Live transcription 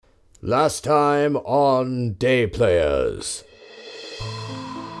Last time on Day Players.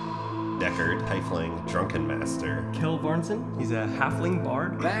 Deckard, Tiefling, Drunken Master. Kel Varnson, he's a halfling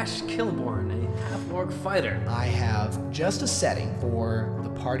bard. Bash Kilborn, a half-orc fighter. I have just a setting for the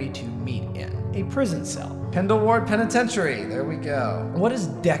party to meet in. A prison cell. Kendall Ward Penitentiary, there we go. What is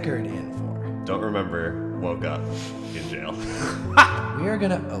Deckard in for? Don't remember, woke up in jail. We are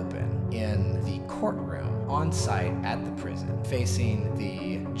gonna open in the courtroom on site at the prison, facing the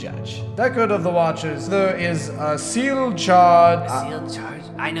judge. Deckard of the Watchers, there is a sealed charge. Sealed charge?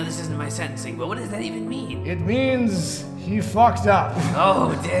 I know this isn't my sentencing, but what does that even mean? It means he fucked up.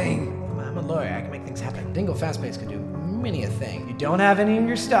 Oh, dang. I'm a lawyer, I can make things happen. Dingle Fastpace can do many a thing. You don't have any in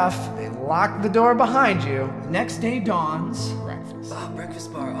your stuff. They lock the door behind you. Next day dawns. Breakfast. Oh,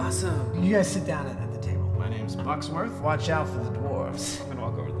 breakfast bar, awesome. You guys sit down at the table. My name's Bucksworth. Watch out for the dwarves. I'm gonna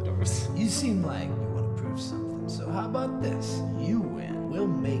walk over to the doors. You seem like you want to prove something, so how about this? You win, we'll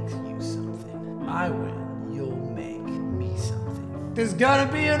make you something. I win, you'll make me something. There's gonna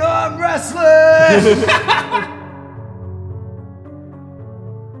be an arm wrestling!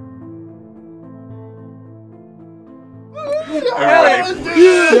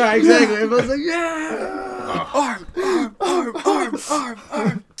 Yeah, exactly. Everyone's like, yeah! Arm.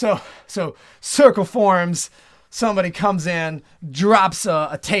 So circle forms. Somebody comes in, drops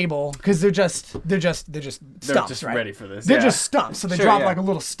a table because they're just stumps, just right? ready for this, They're yeah. just stumps, so they Sure, drop yeah. like a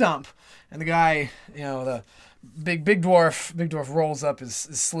little stump, and the guy, the big dwarf rolls up his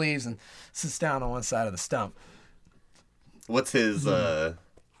sleeves and sits down on one side of the stump. What's his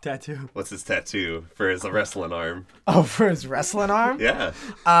Tattoo. What's his tattoo for his wrestling arm? Oh, for his wrestling arm? Yeah.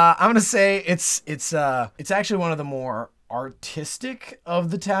 I'm gonna say it's actually one of the more artistic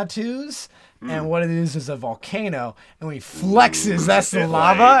of the tattoos. And what it is a volcano, and when he flexes, that's the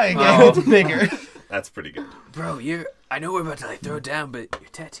lava, and it gets bigger. That's pretty good. Bro, I know we're about to throw it down, but your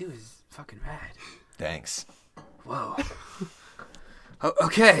tattoo is fucking rad. Thanks. Whoa.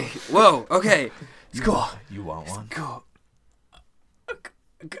 Okay. Whoa. Okay. It's cool. You want one? Cool.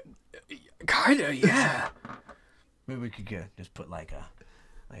 Kinda, yeah. Maybe we could just put like a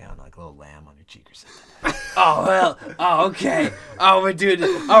little lamb on your cheek or something. Oh, well. Oh, okay. Oh, we're doing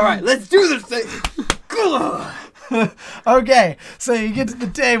it. All right, let's do this thing. Okay, so you get to the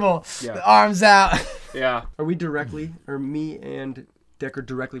table, the arms out. Yeah. Are we directly, or me and Deckard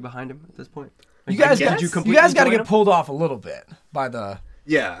directly behind him at this point? You guys Did got you to completely get join him? pulled off a little bit by the.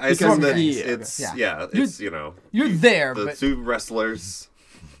 Yeah, I Because- assume that yeah, it's You're there, the but two wrestlers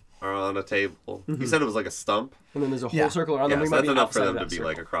are on a table. You said it was like a stump. And then there's a whole Yeah. circle around Yeah, them. We so might that's be enough for outside them of to that be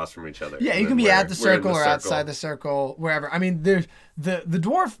like circle. across from each other. yeah, And you then can be at the we're in circle or outside the circle, wherever. I mean, the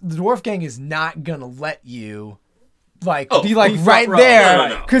dwarf gang is not gonna let you be like right row. there, No,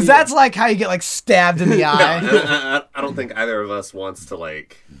 no, no. because that's like how you get like stabbed in the eye. I don't think either of us wants to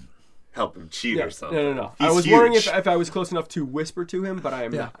help him cheat Yeah. or something. No. He's I was huge. wondering if I was close enough to whisper to him, but I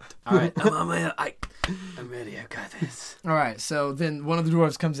am not. All right, I'm ready. I got this. All right, so then one of the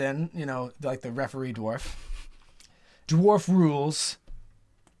dwarves comes in, like the referee dwarf. Dwarf rules.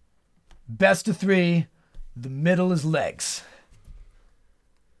 Best of 3. The middle is legs.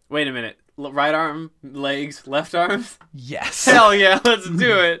 Wait a minute. Right arm, legs, left arm? Yes. Hell yeah, let's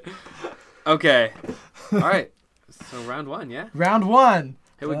do it. Okay. All right. So round 1, yeah? Round 1.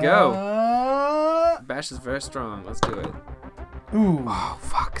 Here we go. Bash is very strong. Let's do it. Ooh. Oh,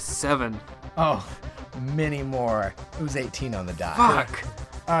 fuck. 7. Oh, many more. It was 18 on the die. Fuck.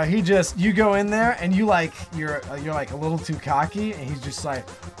 You go in there and you're like a little too cocky, and he's just like,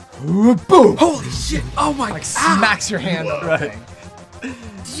 boom, Holy shit! Oh my like smacks your hand on the thing.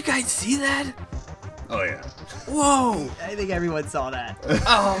 Did you guys see that? Oh yeah. Whoa! I think everyone saw that.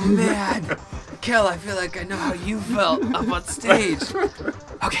 Oh man! Kel, I feel like I know how you felt up on stage.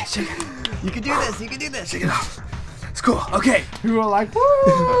 Okay, check it. You can do this. You can do this. Check it out. It's cool. Okay. We were like, woo!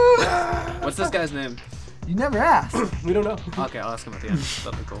 What's this guy's name? You never asked. We don't know. Okay, I'll ask him at the end.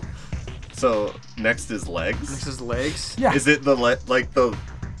 That'll be cool. So next is legs. Next is legs. Yeah. Is it the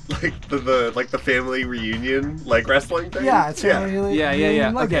family reunion wrestling thing? Yeah, it's really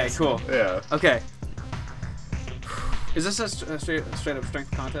Yeah. like Okay, this. cool. Yeah. Okay. Is this a straight up strength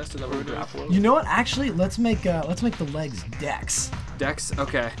contest? Is that what we're doing? You know what? Actually, let's make the legs dex. Dex?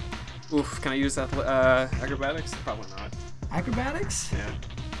 Okay. Oof, can I use acrobatics? Probably not. Acrobatics? Yeah.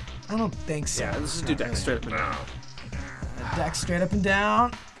 I don't think so. Yeah, let's just do dex straight up and down. Dex straight up and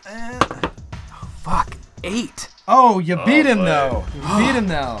down. Fuck. 8. Oh, you beat him boy. though. You beat him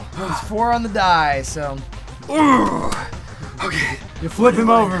though. It's 4 on the die, so. Okay. You flip him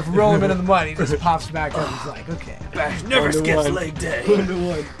over, roll him into the mud, he just pops back up. He's like, okay. Bash never skips leg day. You can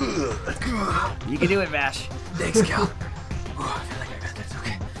do it, Vash. Thanks, Kel. Oh, I feel like I got this.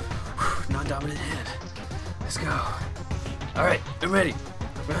 Okay. dominant hand. Let's go. All right, I'm ready.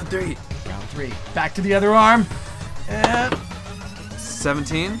 Round 3. Round 3. Back to the other arm. And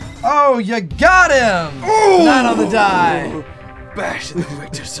 17. oh, you got him! Ooh! 9 on the die. Bash in the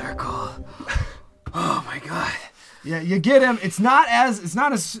Victor Circle. Oh my god. Yeah, you get him. It's not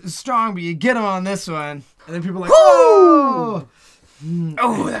as strong, but you get him on this one. And then people are like, oh!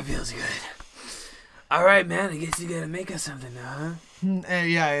 Oh, that feels good. All right, man. I guess you gotta make us something now, huh?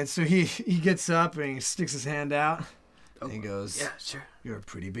 Yeah, and so he gets up and he sticks his hand out. And he goes, Yeah, sure. you're a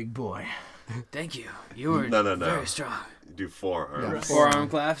pretty big boy. Thank you. You were No. very strong. Do forearms. Forearm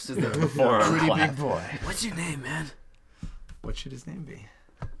claps. Is the Forearm Pretty clap. big boy. What's your name, man? What should his name be?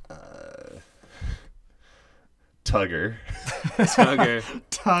 Tugger. Tugger.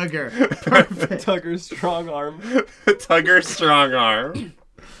 Tugger. Perfect. Tucker's strong arm. Tugger strong arm.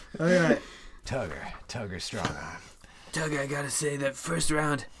 All right. Tugger strong arm. Doug, I gotta say that first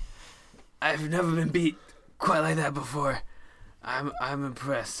round, I've never been beat quite like that before. I'm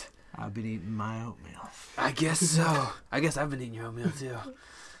impressed. I've been eating my oatmeal. I guess so. I guess I've been eating your oatmeal too.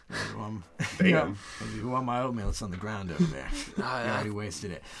 Damn. If you want my oatmeal, it's on the ground over there. You yeah. already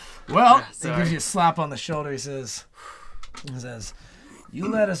wasted it. Well, he sorry. gives you a slap on the shoulder. He says, you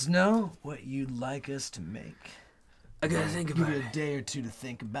let us know what you'd like us to make. I gotta think Give about you it. a day or two to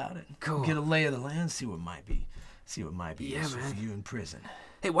think about it. Cool. Get a lay of the land, see what might be Yeah, useful man. for you in prison.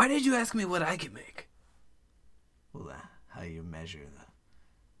 Hey, why did you ask me what I could make? Well, how you measure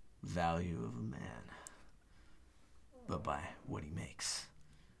the value of a man, but by what he makes.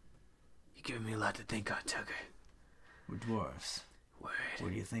 You're giving me a lot to think on, Tucker. We're dwarves. Word.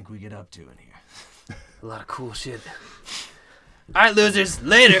 What do you think we get up to in here? A lot of cool shit. All right, losers.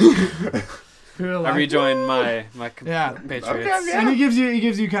 Later. I rejoined my Yeah. Patriots. And he gives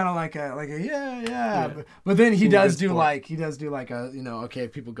you kind of like a yeah. But then he does do like a okay,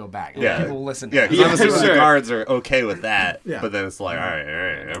 people go back. Yeah. People listen. Yeah, because Yeah, I'm assuming sure. the guards are okay with that. Yeah. But then it's like, all right,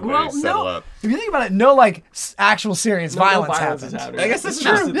 everybody Well, settle no. up. If you think about it, no like actual serious violence happens. I guess that's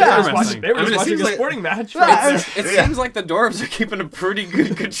Just true. the Yeah, German thing. They were I mean, just it watching seems a like- sporting match. Yeah, It Yeah. seems like the dwarves are keeping a pretty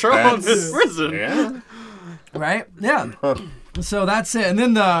good control of this prison. Yeah. right? Yeah. So that's it. And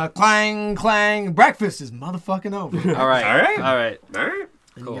then the clang, breakfast is motherfucking over. All right. All right. All right. All right.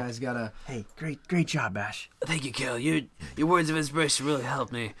 And Cool. you guys gotta, Hey, great job, Bash. Thank you, Kel. Your words of inspiration really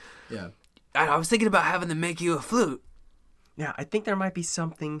helped me. yeah. I was thinking about having them make you a flute. Yeah, I think there might be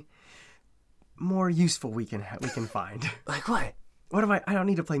something more useful we can find. Like what? What am I don't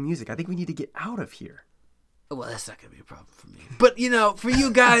need to play music. I think we need to get out of here. Well, that's not gonna be a problem for me. But for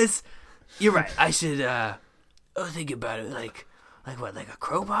you guys, you're right. I should think about it. Like what? Like a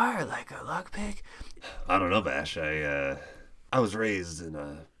crowbar or like a lockpick? I don't know, Bash. I was raised in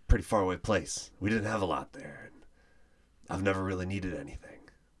a pretty far away place. We didn't have a lot there. And I've never really needed anything.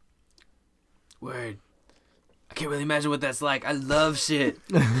 Word. I can't really imagine what that's like. I love shit.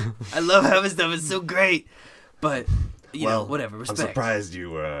 I love having stuff. It's so great. But you know, whatever. Respect. I'm surprised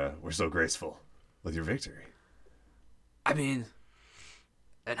you were so graceful with your victory. I mean,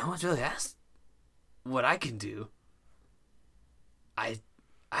 and no one's really asked what I can do. I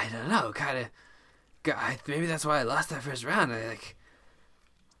don't know. Kind of. Maybe that's why I lost that first round. I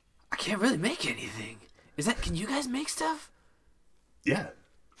can't really make anything. Can you guys make stuff? Yeah.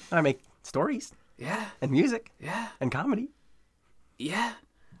 I make stories Yeah. and music Yeah. and comedy. Yeah.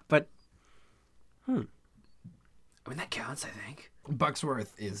 But I mean, that counts, I think. Bucksworth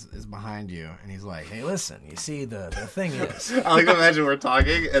is behind you, and he's like, "Hey, listen. You see, the thing is, I like to imagine we're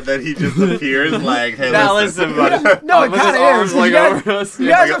talking, and then he just appears like, "Hey, Now listen, listen, buddy. no, it With his kind of arms is. like You guys- over us. you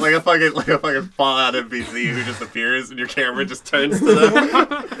guys are like a fucking Fallout NPC who just appears, and your camera just turns to them."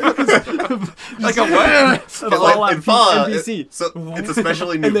 Like a what? Like, in Fallout, NPC. so it's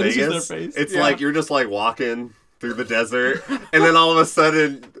especially New And then it's just Vegas. their face. It's Yeah. like you're just like walking through the desert, and then all of a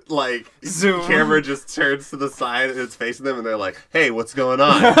sudden, like, Zoom. camera just turns to the side and it's facing them, and they're like, "Hey, what's going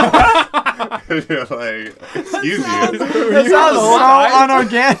on?" And you're like, "Excuse you." that sounds so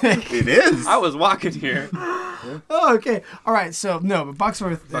unorganic." It is. I was walking here. Oh, okay. All right. So no, but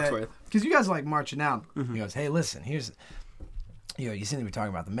Bucksworth. Bucksworth. Because you guys are like marching out. He goes, "Hey, listen. Here's, you seem to be talking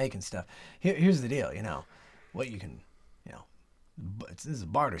about the making stuff. Here's the deal. What you can, this is a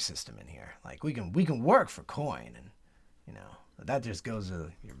barter system in here. Like we can work for coin, and that just goes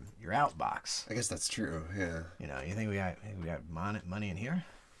to your outbox. I guess that's true. Yeah. You think we got money in here?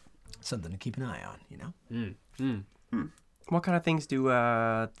 Something to keep an eye on. what kind of things do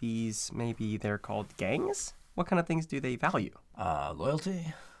these, maybe they're called gangs? What kind of things do they value?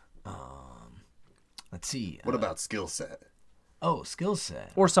 Loyalty. Let's see. What about skill set? Skill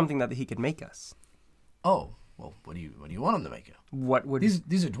set? Or something that he could make us? Oh, well, what do you want him to make it? What would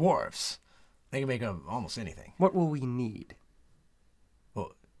These are dwarves. They can make almost anything. What will we need?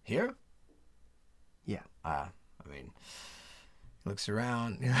 Well, here? Yeah. I mean, he looks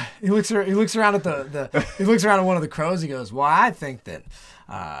around. He looks around at he looks around at one of the crows. He goes, "Well, I think that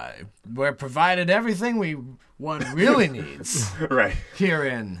we're provided everything one really needs Right. here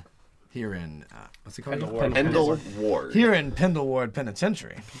in what's it called? Pendle Ward. Here in Pendle Ward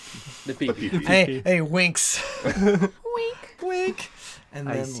Penitentiary." The pee-pee. Hey, winks. Wink. And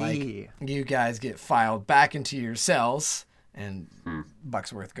I then see. you guys get filed back into your cells, and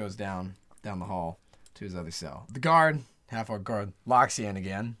Bucksworth goes down the hall to his other cell. The guard, half-orc guard, locks you in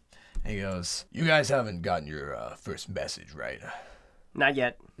again, and he goes, "You guys haven't gotten your first message, right? Not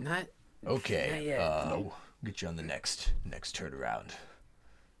yet. Not Okay. Not yet. Get you on the next turnaround."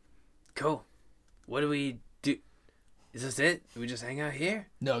 cool. What do we do? Is this it? Do we just hang out here?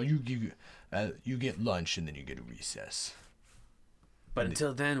 No, you get lunch and then you get a recess. But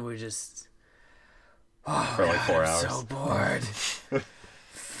until then, we're just. For like 4 hours. I'm so bored.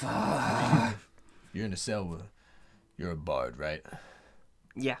 You're in a cell with. You're a bard, right?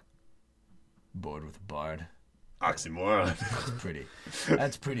 Yeah. Bored with a bard. Oxymoron.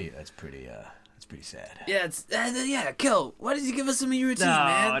 That's pretty sad. Yeah, Kill. Why did you give us some of your routine,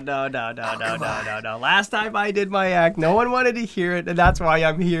 man? No. Last time I did my act, no one wanted to hear it, and that's why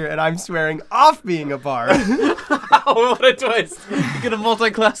I'm here, and I'm swearing off being a bard. Oh, what a twist! You get a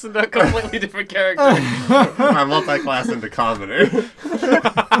multi-class into a completely different character. I multi-class into commoner.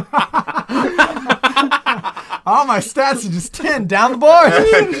 All my stats are just 10 down the board.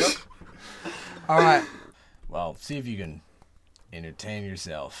 All right. Well, see if you can entertain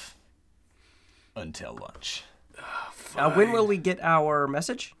yourself until lunch. When will we get our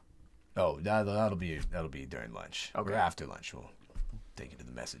message? Oh, that'll be during lunch. Okay. Or after lunch. We'll take you to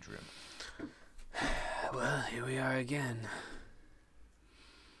the message room. Well, here we are again.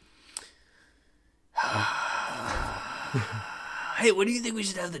 Hey, what do you think we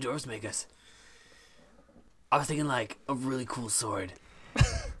should have the dwarves make us? I was thinking like a really cool sword.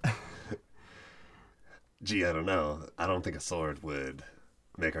 Gee, I don't know. I don't think a sword would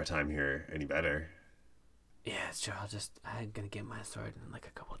make our time here any better. Yeah, it's true. I'm gonna get my sword in like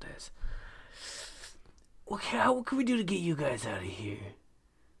a couple of days. What can we do to get you guys out of here?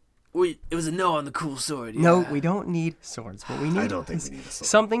 It was a no on the cool sword. Yeah. No, we don't need swords. What we need I don't think is we need a sword.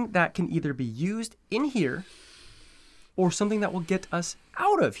 something that can either be used in here or something that will get us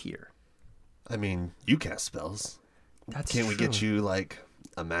out of here. I mean, you cast spells. That's Can't we get true. you, like,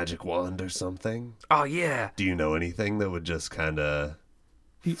 a magic wand or something? Oh yeah. Do you know anything that would just kind of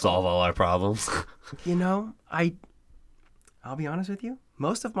solve all our problems? You know, I'll be honest with you.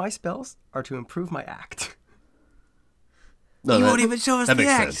 Most of my spells are to improve my act. No, You that- won't even show us that the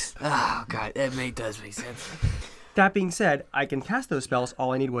makes act. sense. Oh god, does make sense. That being said, I can cast those spells.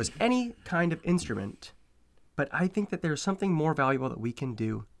 All I need was any kind of instrument. But I think that there's something more valuable that we can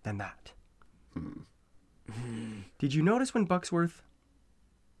do than that. Did you notice when Bucksworth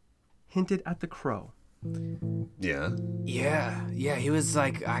hinted at the crow? Yeah. Yeah, he was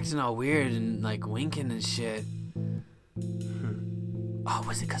like acting all weird and like winking and shit. Oh,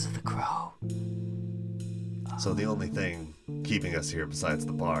 was it because of the crow? So the only thing keeping us here besides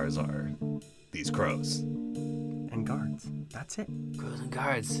the bars are these crows. And guards. That's it. Crows and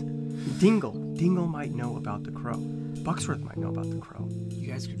guards. Dingle might know about the crow. Bucksworth might know about the crow. You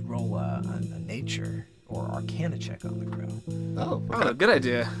guys could roll a nature or arcana check on the crow. Oh, Oh, good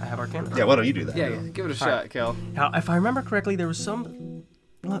idea. I have Arcana. yeah. Why don't you do that? Yeah, give it a shot, Kel. Now, if I remember correctly, there was some.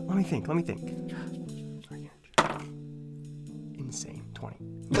 Let me think. Insane. 20.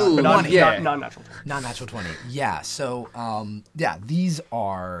 Ooh, Not yeah. natural. Not natural 20. Yeah. So, these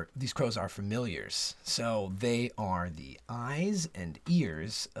crows are familiars. So they are the eyes and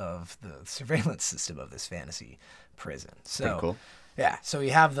ears of the surveillance system of this fantasy prison. So, Pretty cool. yeah. So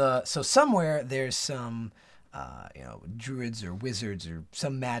you have somewhere there's some, druids or wizards or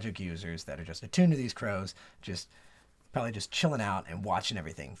some magic users that are just attuned to these crows, probably just chilling out and watching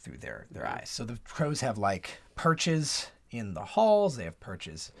everything through their eyes. So the crows have like perches in the halls. They have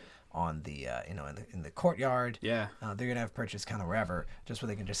perches on the in the courtyard. Yeah. They're gonna have perches kind of wherever, just where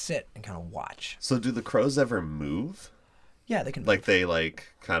they can just sit and kind of watch. So do the crows ever move? Yeah, they can. Like they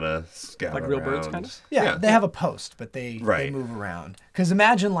kind of scout Like real around? birds, kind of? Yeah, they have a post, but they Right. move around. Because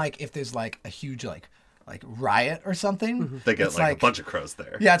imagine like if there's like a huge like riot or something. They get It's like a bunch of crows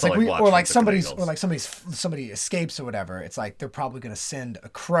there. Yeah, it's to, like watch or like from different somebody angles. escapes or whatever. It's like they're probably gonna send a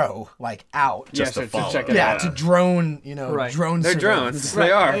crow like out. Just to follow. check it yeah, out. to drone, Right. drone. They're surveillance. drones.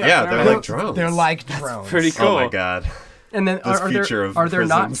 They are. Yeah, they're like drones. They're like drones. Pretty cool. Oh my god. And then This are future of there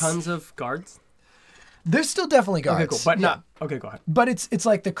not prisons. tons of guards? There's still definitely guards. Okay, cool. But Yeah. not. Okay, go ahead. But it's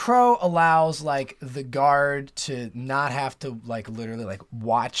like the crow allows like the guard to not have to like literally like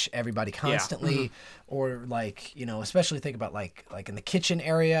watch everybody constantly, or like especially think about like in the kitchen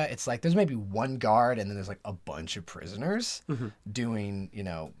area. It's like there's maybe one guard and then there's like a bunch of prisoners doing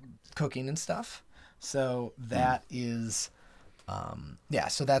cooking and stuff. So that is.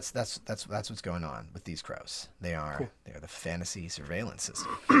 So that's what's going on with these crows. They're the fantasy surveillance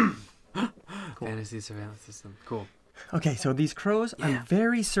system. Fantasy surveillance system. Cool. Okay, so these crows, I'm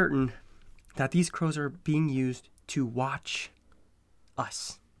very certain that these crows are being used to watch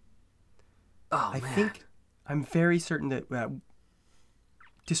us. Oh, man. I'm very certain that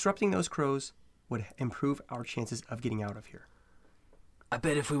disrupting those crows would improve our chances of getting out of here. I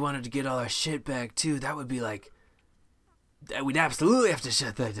bet if we wanted to get all our shit back, too, that would be like... We'd absolutely have to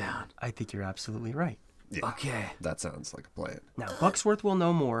shut that down. I think you're absolutely right. Yeah, Okay. that sounds like a plan. Now, Bucksworth will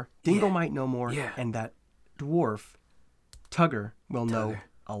know more, Dingle Yeah. might know more, Yeah. and that dwarf, Tugger, will know Tugger.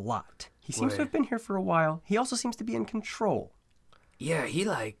 a lot. He seems to Wait. have been here for a while. He also seems to be in control. Yeah, he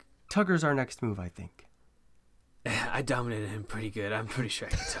Tugger's our next move, I think. I dominated him pretty good. I'm pretty sure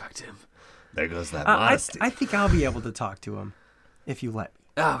I can talk to him. There goes that I modesty. think I'll be able to talk to him if you let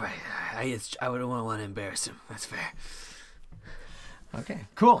me. All right. I wouldn't want to embarrass him. That's fair. Okay,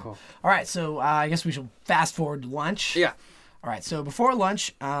 cool. All right, so I guess we should fast forward to lunch. Yeah. All right, so before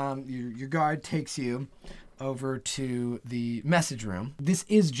lunch, your guard takes you over to the message room. This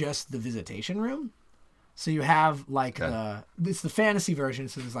is just the visitation room. So you have like it's the fantasy version.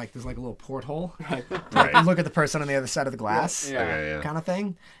 So there's like a little porthole. Right. You look at the person on the other side of the glass, Yeah. Okay, yeah. kind of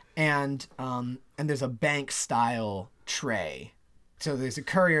thing, and there's a bank style tray. So there's a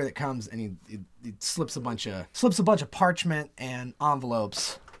courier that comes and he slips a bunch of parchment and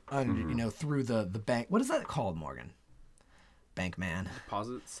envelopes, through the bank. What is that called, Morgan? Bank man.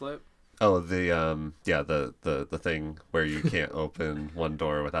 Deposit slip. Oh, the thing where you can't open one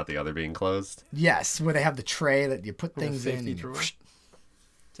door without the other being closed. Yes, where they have the tray that you put a things in. safety and drawer?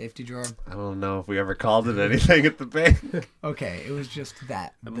 Safety drawer. I don't know if we ever called it anything at the bank. Okay, it was just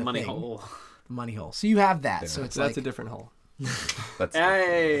that. The the money thing. hole. The money hole. So you have that. So it's So that's like a different hole. That's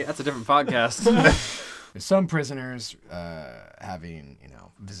Hey, that's a different podcast. there's some prisoners having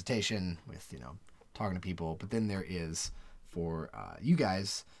visitation with talking to people, but then there is for you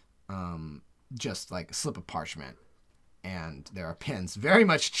guys just like a slip of parchment, and there are pins very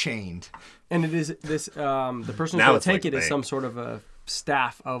much chained. And it is this the person who's Now going it's to take like it is bank. some sort of a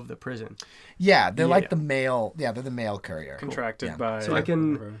staff of the prison. Yeah, they're Yeah. like the mail. Yeah, they're the mail courier. Contracted Yeah. by. So I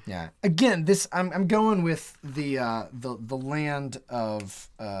can Yeah. Again, this I'm going with the land of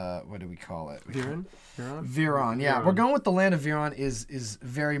what do we call it? Viren? Viron. Yeah, we're going with the land of Viron is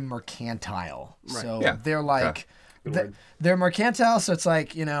very mercantile. Right. So Yeah. they're like they're mercantile. So it's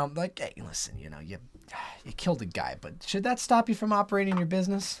like like hey, listen, you killed a guy, but should that stop you from operating your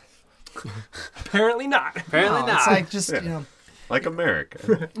business? Apparently not. Apparently No, not. It's like just like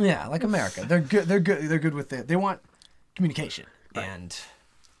America. yeah, like America. They're good. They're good with it. They want communication and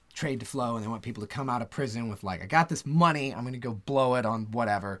trade to flow, and they want people to come out of prison with like, I got this money. I'm gonna go blow it on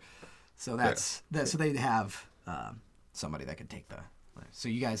whatever. So that's that. So they have somebody that can take the. So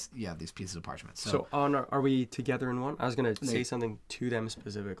you guys, these pieces of parchment. So are we together in one? I was going to say something to them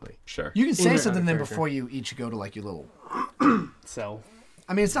specifically. Sure. you can say Either something out then of character. before you each go to like your little. Cell.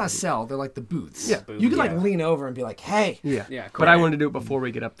 I mean, it's not a cell. They're like the booths. Yeah. You can like lean over and be like, "Hey." Yeah. Yeah, But I cool. wanted to do it before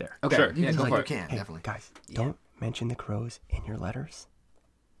we get up there. Okay. Sure. You Yeah, can, go like, for you it. can Hey, definitely. guys, don't mention the crows in your letters.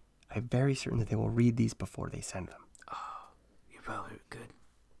 I'm very certain that they will read these before they send them. You're probably good.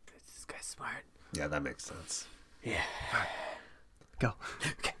 This guy's smart. Yeah, that makes sense. Yeah. Go.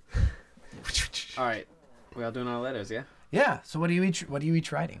 All right. We all doing our letters, yeah? Yeah. So what do you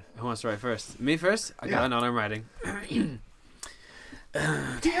each writing? Who wants to write first? Me first? I got it on. I'm writing.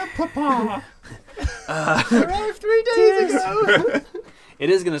 Dear Papa, arrived 3 days ago. It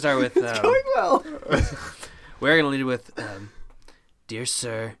is going to start with. Going well. We're going to lead with, Dear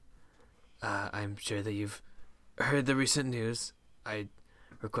Sir, I'm sure that you've heard the recent news. I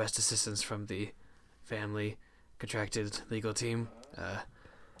request assistance from the family contracted legal team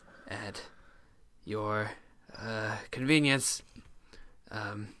at your convenience.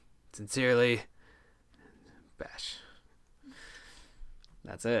 Sincerely, Bash.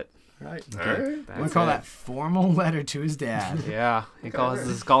 That's it. Right. All right. We That's call it. that formal letter to his dad. Yeah. He calls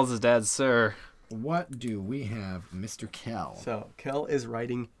his dad Sir. What do we have, Mr. Kell? So Kel is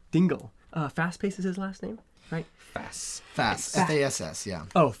writing Dingle. Fast Pace is his last name, right? Fast. Fast. F-A-S-S, yeah.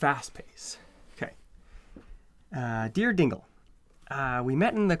 Oh, Fast Pace. Okay. Dear Dingle, we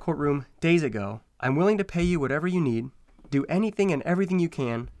met in the courtroom days ago. I'm willing to pay you whatever you need. Do anything and everything you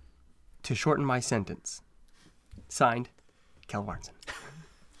can. to shorten my sentence. Signed, Kel Varnson.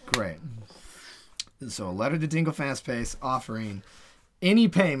 Great. So a letter to Dingle Fastpace offering any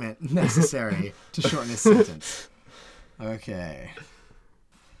payment necessary to shorten his sentence. Okay.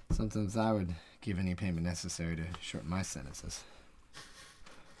 Sometimes I would give any payment necessary to shorten my sentences.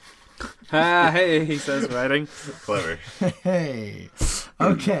 Hey, he says, writing. Clever. Hey.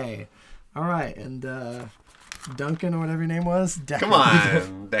 Okay. All right. And Duncan or whatever your name was. Deckard. Come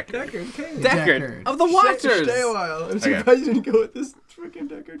on, Deckard. Kane. Deckard of the Watchers. Stay a while. I'm Okay. surprised you didn't go with this freaking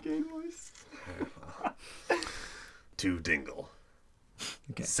Deckard Kane voice. To Dingle.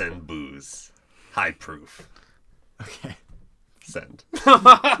 Okay. Send booze. High proof. Okay. Send.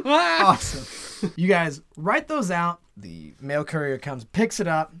 Awesome. You guys write those out. The mail courier comes, picks it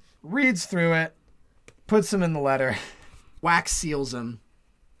up, reads through it, puts them in the letter, wax seals them,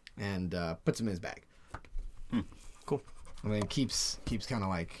 and puts them in his bag. Cool. And then keeps kind of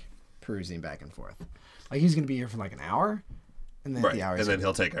like perusing back and forth. Like he's gonna be here for like an hour, and then Right. the hour. And then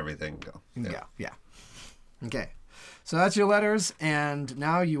he'll take everything and go. Yeah. Okay. So that's your letters, and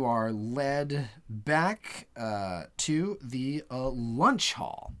now you are led back to the lunch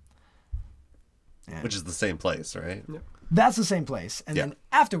hall. And Which is the same place, right? that's the same place. And Yeah. then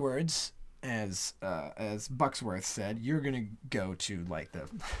afterwards, as Bucksworth said, you're gonna go to like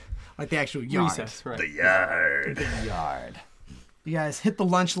the actual yard. Recess, right. The yard. The yard. You guys hit the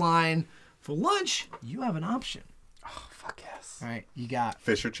lunch line. For lunch, you have an option. Fuck yes. All right, you got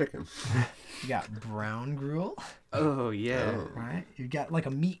Fish or chicken. brown gruel. Oh, yeah. Right? You got like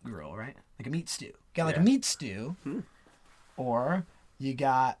a meat grill, right? Like a meat stew. You got like a meat stew. Or you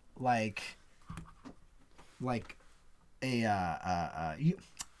got like a okay,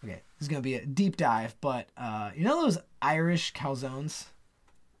 this is gonna be a deep dive, but you know those Irish calzones?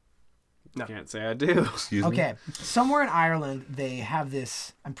 Can't say I do. Excuse me. Okay, somewhere in Ireland they have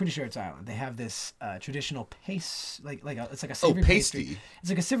this. I'm pretty sure it's Ireland. They have this traditional it's like a savory pastry. pasty. It's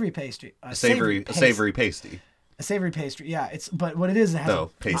like a savory pastry. A savory pasty. A savory pastry. Yeah, but what it is, it has No,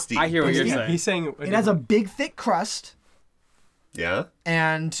 pasty. I hear what you're Yeah, saying. he's saying it has a big thick crust, Yeah?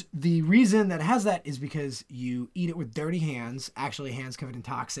 and the reason that it has that is because you eat it with dirty hands. Actually, hands covered in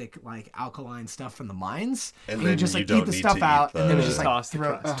toxic like alkaline stuff from the mines, And you then just you like don't eat the need stuff to out, eat and then the- just like Toss the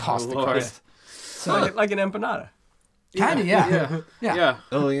throw crust. toss the Lord. crust. So like an empanada. kind of yeah. Yeah.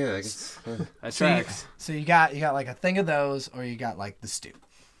 Oh, yeah. I guess. That So you, tracks. so you got like a thing of those, or you got like the stew.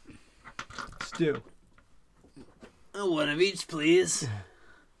 Stew. One of each, please.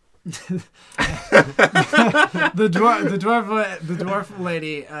 The dwarf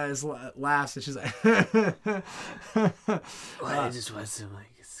lady laughs and she's like, I just want some like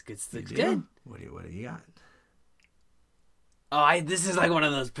looks "Yeah? good. What do you got?" Oh, this is like one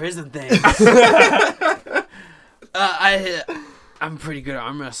of those prison things. I'm pretty good at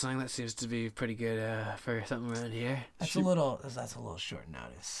arm wrestling. That seems to be pretty good for something around here. That's a little short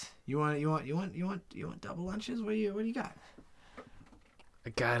notice. You want double lunches? What do you got? I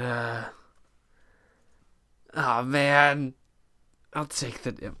got oh man, I'll take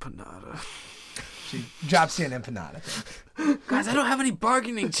the empanada. She drops you an empanada. Guys, I don't have any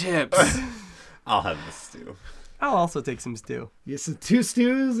bargaining chips. I'll have the stew. I'll also take some stew. You some 2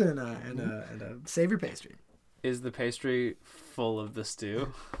 stews and a savory pastry. Is the pastry full of the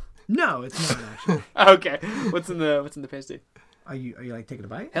stew? No, it's not actually. Okay. What's in the pasty? Are you like taking a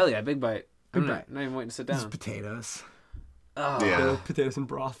bite? Hell yeah, big bite. Big I'm bite. not even waiting to sit It's down. potatoes. Oh, Yeah. Potatoes and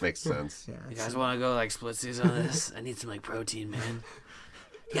broth. Makes sense. Yeah. you it's- guys want to go like splitsies on this? I need some like protein, man.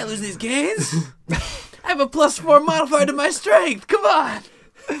 You gotta lose these gains. I have a +4 modifier to my strength. Come on.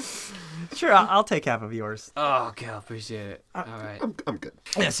 Sure, I'll take half of yours. Oh, okay, I appreciate it. All right. I'm good.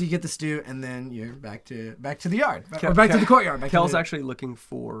 Yeah, so you get the stew, and then you're back to the yard, or back to the courtyard. Kel's actually looking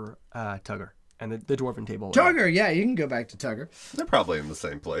for Tugger and the dwarven table. Tugger. Yeah, you can go back to Tugger. They're probably in the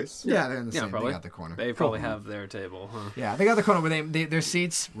same place. Yeah, they're in the Yeah, same. probably. They got the corner. They probably have their table, huh? Yeah, they got the corner where their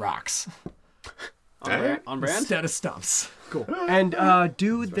seats rocks On brand? instead of stumps. Cool. And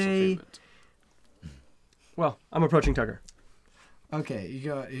do Special they? treatment. Well, I'm approaching Tugger. Okay, you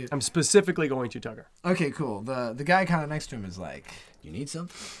go. I'm specifically going to Tugger. Okay, cool. The guy kind of next to him is like, "You need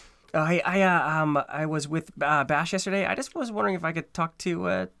something?" I was with Bash yesterday. I just was wondering if I could talk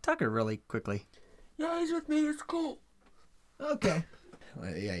to Tugger really quickly. Yeah, he's with me. It's cool. Okay.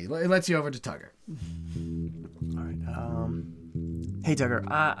 Yeah, he lets you over to Tugger. All right. Hey Tugger,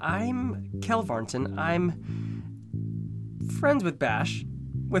 I'm Kel Varnson. I'm friends with Bash,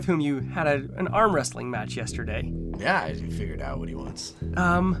 with whom you had an arm wrestling match yesterday. Yeah, I figured out what he wants.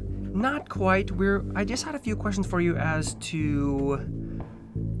 Not quite. I just had a few questions for you as to,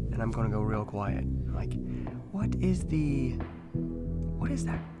 and I'm gonna go real quiet. Like, what is the What is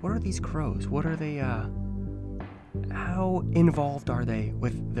that? What are these crows? What are they, how involved are they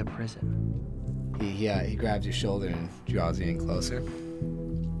with the prison? He grabs your shoulder and draws you in closer.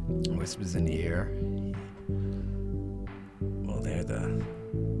 Whispers in your ear. Well, they're the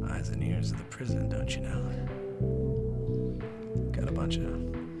eyes and ears of the prison, don't you know? Got a bunch of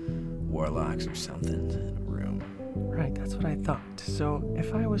warlocks or something in a room. Right, that's what I thought. So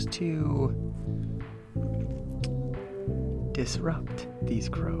if I was to disrupt these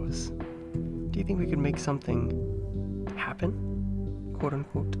crows, do you think we could make something happen? Quote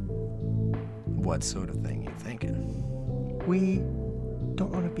unquote. What sort of thing you thinking? We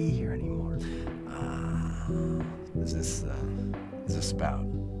don't want to be here anymore. Is this about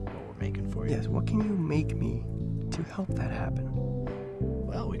what we're making for you? Yes, what can you make me to help that happen?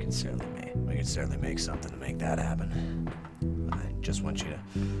 Well, we can certainly make something to make that happen. I just want you to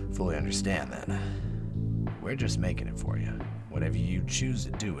fully understand that we're just making it for you. Whatever you choose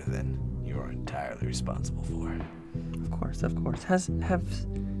to do with it, you are entirely responsible for. Of course. Has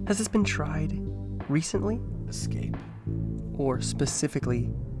this been tried recently? Escape. Or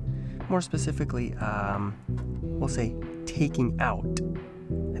more specifically, we'll say taking out.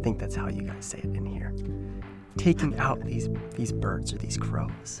 I think that's how you guys say it in here. Taking out these birds or these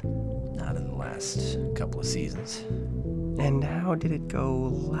crows. Not in the last couple of seasons. And how did it go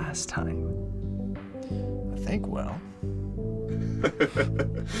last time? I think well.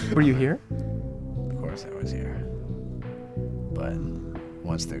 Were you here? Of course I was here. But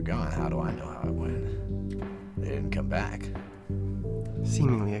once they're gone, how do I know how it went? They didn't come back.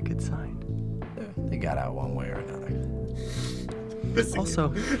 Seemingly a good sign. They got out one way or another.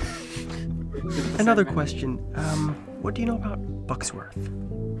 Also, another question. What do you know about Bucksworth?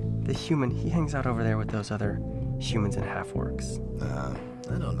 The human, he hangs out over there with those other humans and half-orcs.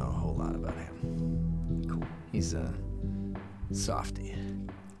 I don't know a whole lot about him. Cool. He's a softy.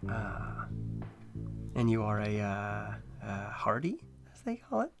 And you are a hardy, as they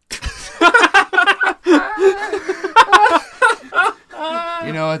call it?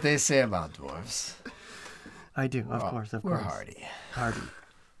 You know what they say about dwarves? I do, of course. We're hardy. Hardy.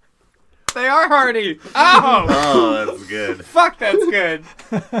 They are hardy. Oh, Oh, that's good. fuck, that's good.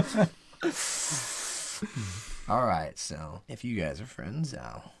 All right, so if you guys are friends,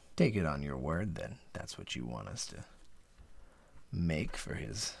 I'll take it on your word that that's what you want us to make for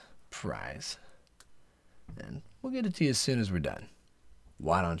his prize. And we'll get it to you as soon as we're done.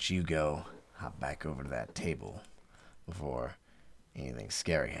 Why don't you go hop back over to that table before anything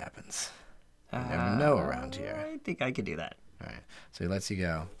scary happens? You never know around here. I think I could do that. All right, so he lets you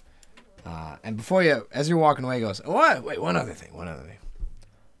go. And before you, as you're walking away, he goes, oh, wait, one other thing.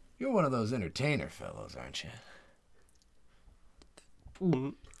 You're one of those entertainer fellows, aren't you?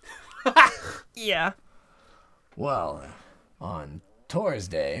 Yeah. Well, on Tours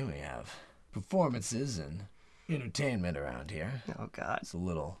Day, we have performances and entertainment around here. Oh, God. It's a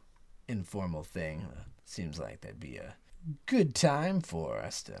little informal thing. Seems like that'd be a good time for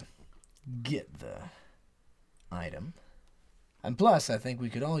us to get the item. And plus, I think we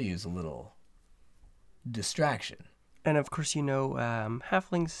could all use a little distraction. And of course, you know,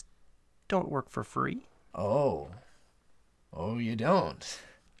 halflings don't work for free. Oh, you don't?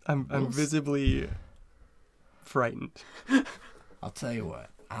 I'm visibly frightened. I'll tell you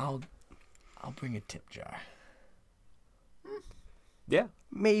what. I'll bring a tip jar. Yeah.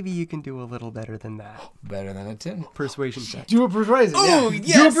 Maybe you can do a little better than that. Better than a tin. Persuasion check. Do a persuasion. Oh, yeah.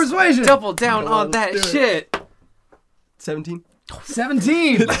 yes. Do a persuasion. Double down on that shit. 17?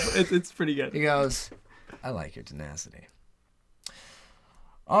 17. It's pretty good. He goes, I like your tenacity.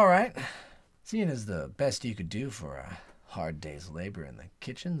 All right. Seeing as the best you could do for a hard day's labor in the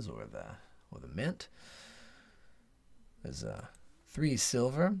kitchens or the mint, there's 3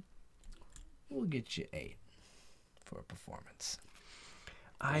 silver. We'll get you 8 for a performance.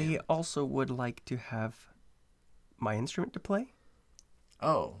 I also would like to have my instrument to play,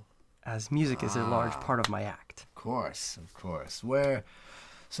 Oh, as music is a large part of my act. of course.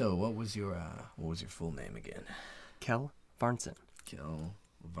 So what was your full name again? Kel Varnson. Kel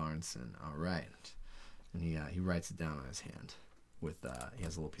Varnson. All right. And he writes it down on his hand with he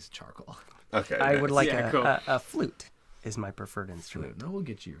has a little piece of charcoal. Okay. I would like Yeah, cool. a flute is my preferred instrument. Flute. No, we'll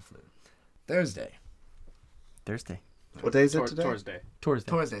get you your flute. Thursday. Thursday. What day is it today? Tours Day. Tours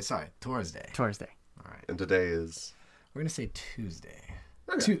Day. Tours Day. Tours Day. All right. And today is. We're gonna say Tuesday.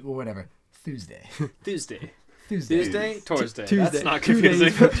 Okay. Whatever. Tuesday. Tuesday. Tuesday. Tours Day. Tuesday. That's not 2 confusing.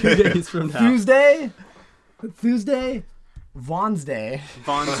 days, 2 days from now. Tuesday. Vaughn's Day. Vaughn's Day.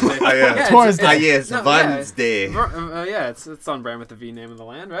 Oh, yeah. it's- Tours Day. Ah, yes, No, Vaughn's Day. Yeah, it's on brand with the V name of the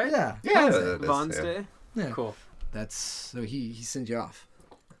land, right? Yeah. Yeah, Vaughn's Day. it is, Vaughn's yeah. Day. Yeah. Cool. that's so he sends you off.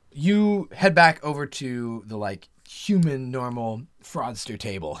 You head back over to the like human normal fraudster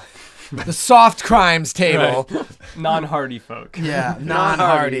table, the soft crimes table. Non-hardy folk. Yeah,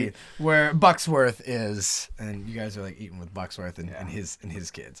 non-hardy, where Bucksworth is, and you guys are like eating with Bucksworth and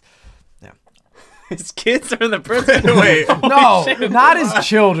his kids. Yeah. His kids are in the prison. Wait. No, not his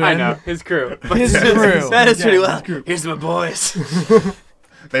children. I know his crew. His crew. That is pretty well. Here's my boys.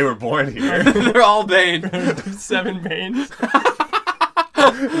 They were born here. They're all Bane. 7 Banes.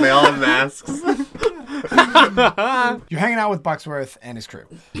 They all have masks. You're hanging out with Bucksworth and his crew.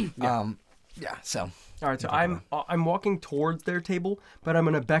 So. All right, so I'm walking towards their table, but I'm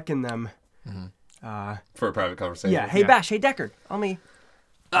gonna beckon them. For a private conversation. Yeah, hey Bash, hey Deckard, let me.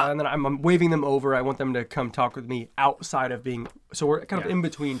 And then I'm waving them over. I want them to come talk with me outside of being. So we're kind of in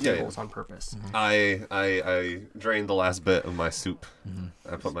between tables on purpose. I drained the last bit of my soup.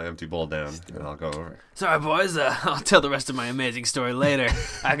 I put my empty bowl down, and I'll go over. Sorry, boys. I'll tell the rest of my amazing story later.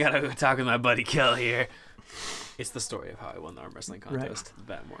 I gotta go talk with my buddy Kel here. It's the story of how I won the arm wrestling contest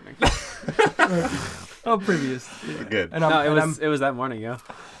that morning. Oh, previous. We're good. And No, it was that morning, yo.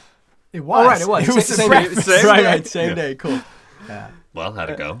 It was. Oh, right, it was. It was same breakfast. day. Right, same day. Cool. Well, how'd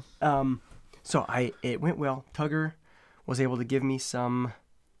it go? So it went well. Tugger was able to give me some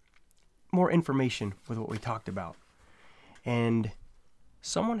more information with what we talked about, and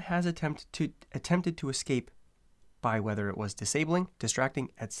someone has attempted to escape by whether it was disabling, distracting,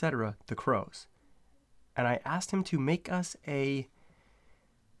 etc. the crows, and I asked him to make us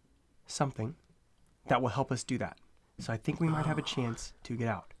something that will help us do that. So I think we might have a chance to get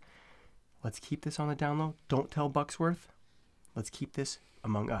out. Let's keep this on the down low. Don't tell Bucksworth. Let's keep this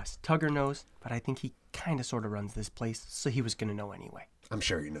among us. Tugger knows, but I think he kind of sort of runs this place, so he was going to know anyway. I'm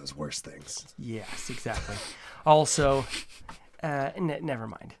sure he knows worse things. Yes, exactly. Also, never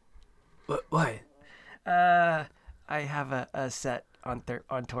mind. What? I have a set on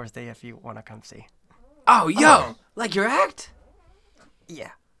Thursday if you want to come see. Oh, yo! Like your act?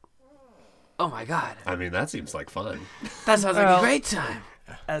 Yeah. Oh my god. I mean, that seems like fun. That sounds like a great time.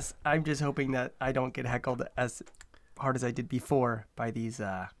 As I'm just hoping that I don't get heckled as hard as I did before by these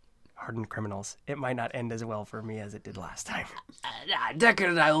hardened criminals. It might not end as well for me as it did last time. Deckard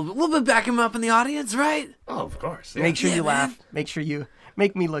and I we'll be backing him up in the audience, right? Oh, of course. Yeah. Make sure you man. laugh. Make sure you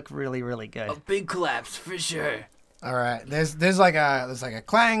make me look really, really good. A big collapse for sure. All right. There's like a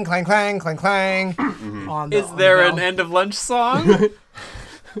clang, clang, clang, clang, clang. On the, Is on there the an bell. end of lunch song?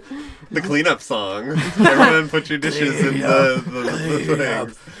 The cleanup song. Everyone put your dishes in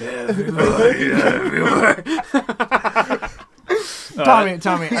the things.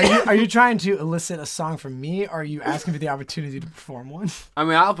 Tommy, are you trying to elicit a song from me, or are you asking for the opportunity to perform one? I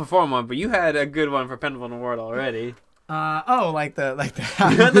mean, I'll perform one, but you had a good one for Pendleton Award already. Like the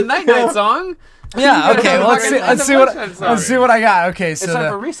You had the Night Night song. Yeah. Okay. Well, let's see what I got. Okay. So It's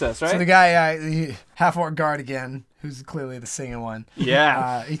time for recess, right? So the guy, the half-orc guard again, who's clearly the singing one.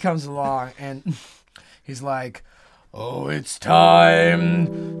 Yeah. He comes along and he's like, "Oh, it's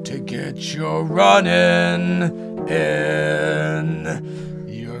time to get your running in.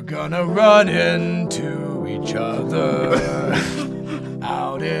 You're gonna run into each other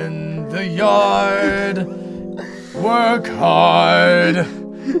out in the yard. Work hard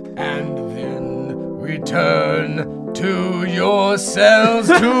and then return to your cells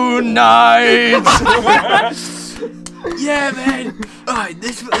tonight." Yeah, man. Alright,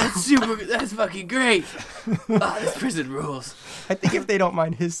 that's fucking great. This prison rules. I think if they don't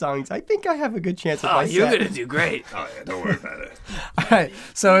mind his songs, I think I have a good chance at Oh, my you're set. gonna do great. Oh, yeah, don't worry about it. All right.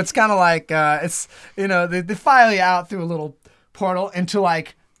 So it's kind of like they file you out through a little portal into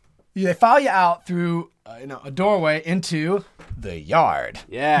they file you out through a doorway into the yard.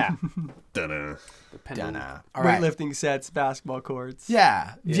 Yeah. Dun-dun. All right. Weightlifting sets, basketball courts.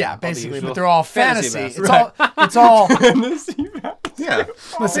 Yeah, all the basically, usual but they're all fantasy fantasy. basketball. It's all Yeah,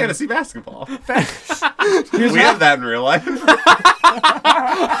 the fantasy basketball. Here's We have that in real life.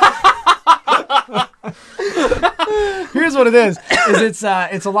 Here's what it is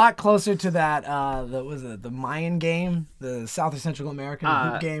it's a lot closer to that the Mayan game, the South or Central American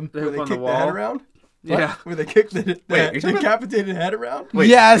hoop game. The Where hoop they on the kick the head wall. around? Yeah. Where they kick the Wait, you're talking about- decapitated head around? Wait,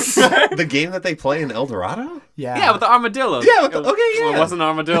 Yes. the game that they play in El Dorado? Yeah, with the armadillos. Yeah, okay, yeah. Well, it wasn't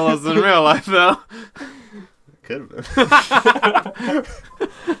armadillos in real life, though. Could have been.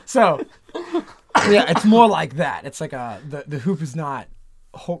 So, yeah, it's more like that. It's like the hoop is not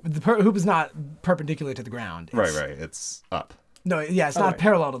hoop is not perpendicular to the ground. Right. It's up. No, yeah, it's not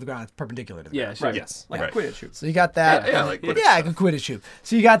parallel to the ground. It's perpendicular to the ground. Yeah, sure. Yes. Like right. a Quidditch hoop. So you got that. Yeah, like Quidditch yeah, like a Quidditch hoop.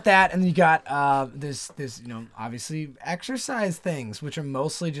 So you got that, and you got this obviously exercise things, which are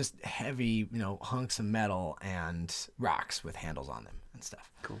mostly just heavy, hunks of metal and rocks with handles on them and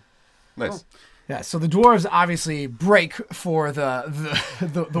stuff. Cool. Nice. Yeah. So the dwarves obviously break for the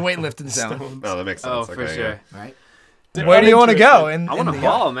weightlifting zone. Oh, that makes sense. Oh, okay, for yeah. sure. Right. Where do you want to go? I want a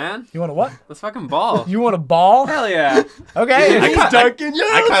ball, man. You want to what? Let's fucking ball. You want a ball? Hell yeah. Okay. I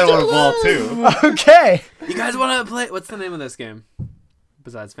kind of want a ball too. Okay. You guys want to play? What's the name of this game?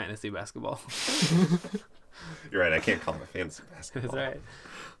 Besides fantasy basketball. You're right. I can't call it fantasy basketball. That's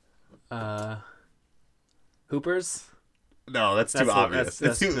right. Hoopers. No, that's too That's- obvious.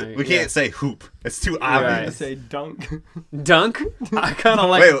 that's- It's too. that's- We yeah. can't say hoop. It's too I obvious. say dunk. Dunk. I kind of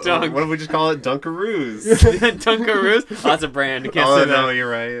like Wait, dunk. what do we just call it? Dunkaroos. Dunkaroos. Oh, that's a brand. You can't Oh say no, that. you're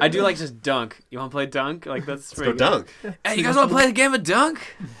right. I do like just dunk. You want to play dunk? Like that's Let's go pretty good. dunk. Hey, you guys want to play a game of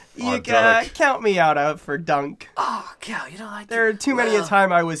dunk? You dunk. count me out for dunk. Oh, Cal, you don't like There are too many a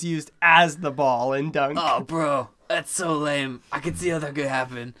time I was used as the ball in dunk. Oh, bro, that's so lame. I can see how that could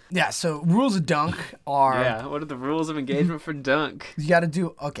happen. Yeah. So rules of dunk are. Yeah. What are the rules of engagement for dunk? You got to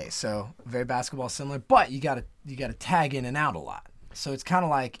do so very basketball similar, but you got to tag in and out a lot. So it's kind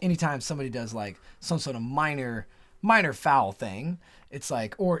of like anytime somebody does like some sort of minor foul thing, it's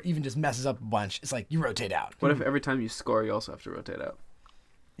like, or even just messes up a bunch, it's like you rotate out. What if every time you score, you also have to rotate out?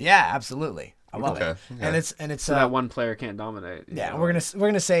 Yeah, absolutely. I love it. Okay. And it's So that one player can't dominate. you yeah, know? we're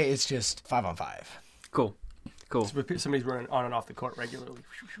gonna say it's just 5-on-5. Cool. Cool. Somebody's running on and off the court regularly.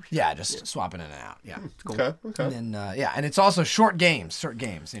 Yeah, just swapping in and out. Yeah. Okay. Okay. And then and it's also short games, Sure.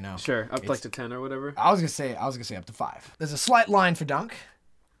 Up like to 10 or whatever. I was gonna say up to 5. There's a slight line for dunk,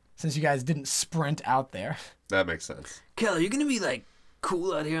 since you guys didn't sprint out there. That makes sense. Kel, are you gonna be like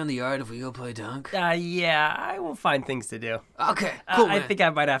cool out here in the yard if we go play dunk? Yeah, I will find things to do. Okay. Cool. I man. think I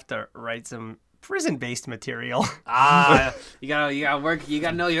might have to write some prison-based material. You gotta work. You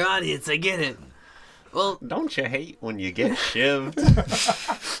gotta know your audience. I get it. Well, Don't you hate when you get shivved?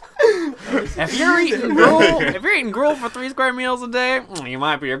 if you're eating gruel for 3 square meals a day, you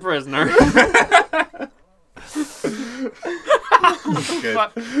might be a prisoner. Good.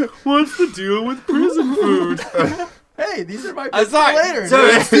 What's the deal with prison food? Hey, these are my I'm bits for sorry. later.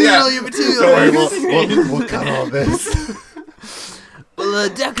 Sorry. Yeah. Don't worry, we'll cut all this. Well,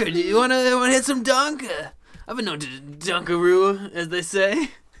 Decker, do you wanna hit some dunk? I've been known to dunkaroo, as they say.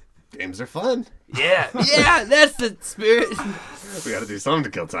 Games are fun. Yeah, that's the spirit. We gotta do something to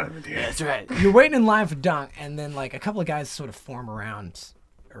kill time in here. That's right. You're waiting in line for dunk, and then like a couple of guys sort of form around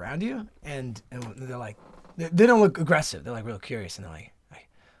you, and they're like, they don't look aggressive. They're like real curious, and they're like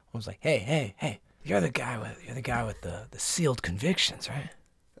one's like, hey, you're the guy with the sealed convictions, right?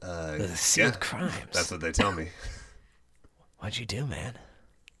 The sealed crimes. That's what they tell me. What'd you do, man?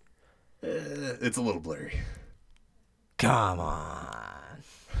 It's a little blurry. Come on.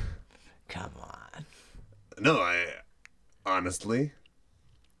 No, honestly,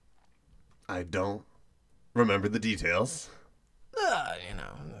 I don't remember the details.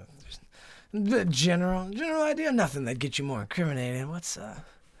 The general idea, nothing that'd get you more incriminated. What's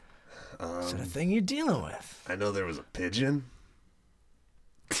sort of thing you're dealing with? I know there was a pigeon.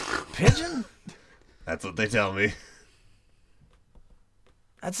 Pigeon? That's what they tell me.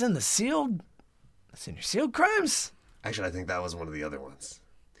 That's in your sealed crimes? Actually, I think that was one of the other ones.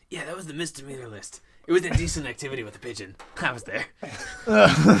 Yeah, that was the misdemeanor list. It was indecent activity with the pigeon. I was there.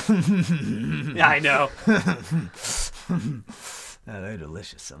 Yeah, I know. They're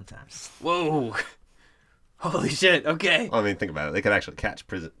delicious sometimes. Whoa. Holy shit. Okay. Well, I mean, think about it. They could actually catch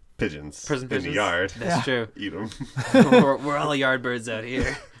pigeons Prison in pigeons? the yard. That's true. Eat them. We're all yard birds out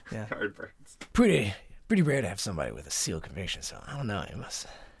here. Yard birds. Pretty rare to have somebody with a sealed conviction, so I don't know. You must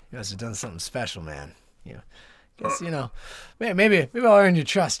have done something special, man. Guess maybe I'll earn your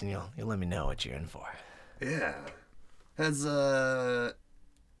trust and you'll let me know what you're in for. Yeah. Has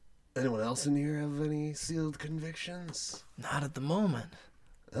anyone else in here have any sealed convictions? Not at the moment.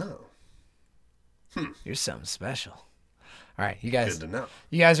 Oh, You're something special. All right, you guys. good to know.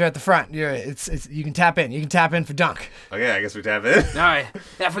 You guys are at the front. You can tap in. You can tap in for dunk. Okay, I guess we tap in. All right.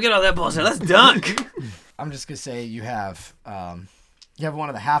 Yeah, forget all that bullshit. Let's dunk. I'm just gonna say you have one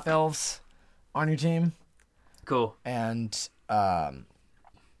of the half elves on your team, Cool. and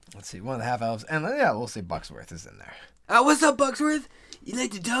let's see, one of the half elves, and we'll say Bucksworth is in there. What's up, Bucksworth? You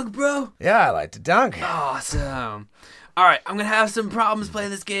like to dunk, bro? Yeah, I like to dunk. Awesome. All right, I'm going to have some problems playing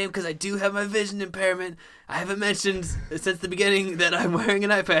this game because I do have my vision impairment. I haven't mentioned since the beginning that I'm wearing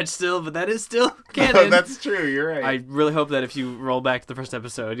an eye patch still, but that is still canon. That's true. You're right. I really hope that if you roll back to the first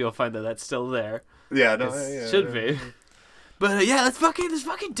episode, you'll find that that's still there. Yeah, no, It yeah, should yeah. be. But yeah, let's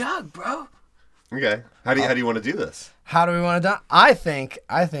fucking dunk, bro. Okay. How do you want to do this? How do we want to do? I think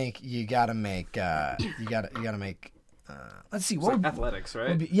you gotta make you gotta make. Let's see. What would, Athletics, right?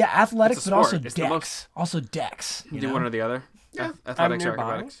 would be, yeah, athletics, It's a but also sport. It's the dex. most- Also dex. You Do know? one or the other. Yeah. I'm Athletics or nearby.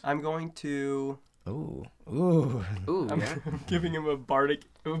 acrobatics. I'm going to. Ooh. Ooh, I'm yeah. giving him a bardic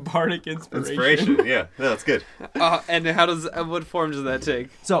inspiration. Inspiration. Yeah. No, that's good. And how does what form does that take?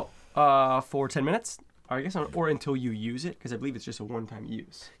 So, for 10 minutes, or I guess, or until you use it, because I believe it's just a one-time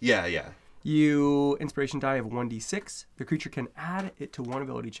use. Yeah. Yeah. You inspiration die of 1d6. The creature can add it to one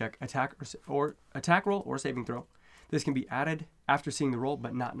ability check, attack or attack roll or saving throw. This can be added after seeing the roll,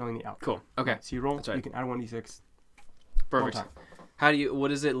 but not knowing the outcome. Cool. Okay. So you roll, That's right. you can add 1d6. Perfect. time. What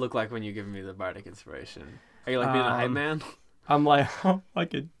does it look like when you give me the bardic inspiration? Are you like being a hype man? I'm like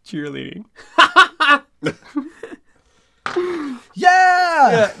a cheerleading.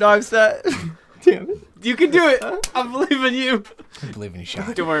 Yeah. No, I'm set. Damn it. You can do it. I believe in you. I believe in you,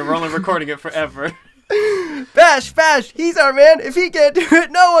 Sean. Don't worry, we're only recording it forever. Bash, he's our man. If he can't do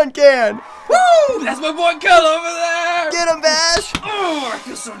it, no one can. Woo! That's my boy Kel over there. Get him, Bash. Oh, I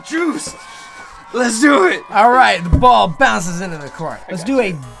feel so juiced. Let's do it. All right, the ball bounces into the court. Let's do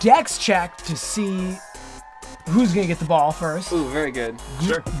a dex check to see who's gonna get the ball first. Ooh, very good.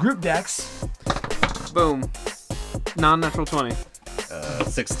 Group dex. Boom. Non-natural 20.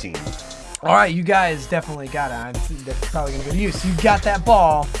 16. All right, you guys definitely got it. That's probably gonna go to you. So you got that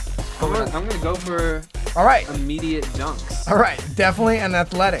ball. I'm gonna go for All right. immediate dunks. All right, definitely an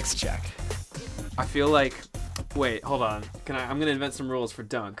athletics check. I feel like. Wait, hold on. I'm gonna invent some rules for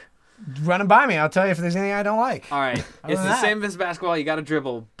dunk. Run them by me. I'll tell you if there's anything I don't like. All right, Other it's than the that- same as basketball. You got to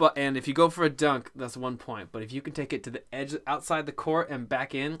dribble, and if you go for a dunk, that's 1 point. But if you can take it to the edge outside the court and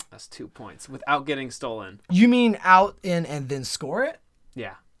back in, that's 2 points without getting stolen. You mean out in and then score it?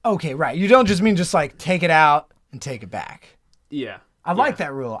 Yeah, Okay, right. You don't just mean just like take it out and take it back. yeah. I like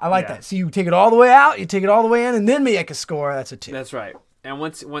that rule. I like Yeah. that. So you take it all the way out, you take it all the way in, and then make a score. That's a 2. That's right. And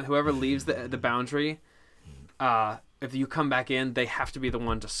when whoever leaves the boundary, if you come back in, they have to be the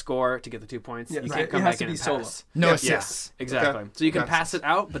one to score to get the 2 points. Yeah, you right. can't come It has back to in be and solo. pass. No Yeah. assists. Yeah, exactly. Okay. So you can Gotcha. pass it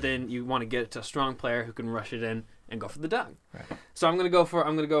out, but then you want to get it to a strong player who can rush it in and go for the dunk. Right. So I'm gonna go for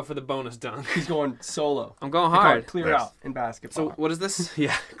the bonus dunk. He's going solo. I'm going They call it hard. clear Nice. out in basketball. So what is this?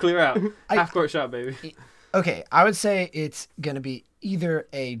 Yeah, clear out. Half court shot, baby. Okay, I would say it's going to be either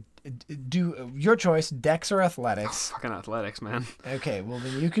do your choice, dex or athletics. Fucking athletics, man. Okay, well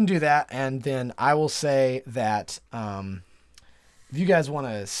then you can do that, and then I will say that if you guys want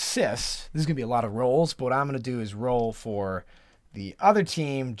to assist, this is gonna be a lot of rolls. But what I'm gonna do is roll for the other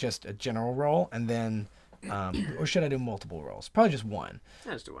team, just a general roll, and then, or should I do multiple rolls? Probably just one,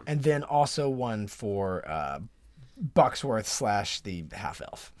 Yeah, just do one. and then also one for Bucksworth / the half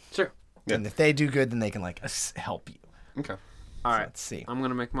elf. Sure. Yeah. And if they do good, then they can like help you. Okay. All right. Let's see. I'm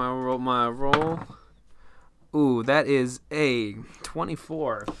gonna make my roll. Ooh, that is a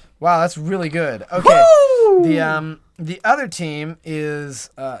 24. Wow, that's really good. Okay. The other team is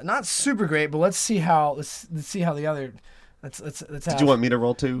not super great, but let's see how the other let's Did have, you want me to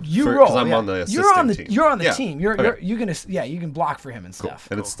roll too? you For- roll. 'cause I'm yeah. on the assisting you're on the team. you're on the Yeah. team. You're Okay. you can block for him and Cool. stuff.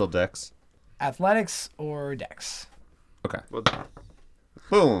 And it's still Dex. Athletics or dex. Okay. Well,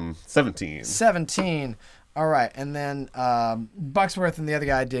 Boom. 17. 17. All right, and then Bucksworth and the other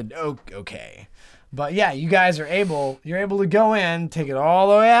guy did okay, but yeah, you guys you're able to go in, take it all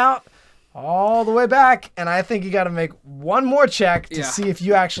the way out, all the way back, and I think you got to make one more check to Yeah. see if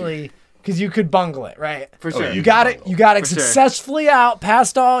you actually, because you could bungle it, right? for sure. yeah. You got it. bungle. You got it For sure. successfully out,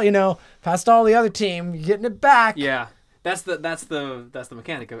 past all the other team. You're getting it back. Yeah. That's the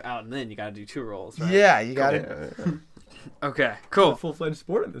mechanic of out and in. You gotta do 2 rolls, right? Yeah, you got it. Yeah. Okay. Cool. full-fledged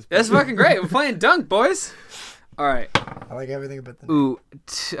sport at this point. That's fucking great. We're playing dunk, boys. All right. I like everything but the. Ooh.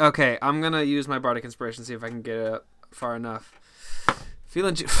 Okay. I'm gonna use my bardic inspiration. See if I can get it far enough.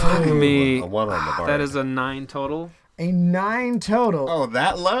 Fuck me. A 1 on the bar. That is a 9 total. A 9 total. Oh,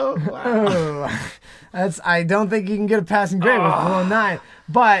 that low? Wow. Oh, I don't think you can get a passing grade with below 9,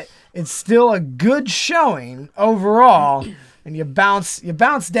 but it's still a good showing overall. And you bounce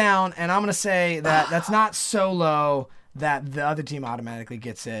down, and I'm gonna say that that's not so low that the other team automatically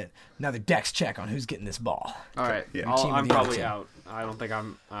gets it. Another dex check on who's getting this ball. All right. Yeah. Team I'm with the other probably team. out. I don't think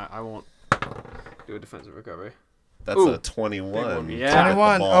I won't do a defensive recovery. That's Ooh. a 21. Yeah. to get the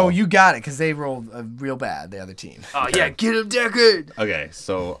 21. ball. Oh, you got it because they rolled real bad. The other team. Oh yeah, get him, Deckard. Okay,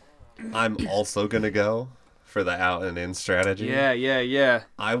 so I'm also going to go for the out and in strategy. Yeah.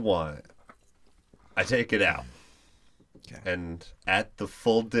 I take it out. Okay. And at the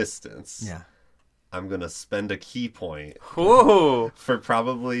full distance, Yeah. I'm going to spend a key point Whoa. for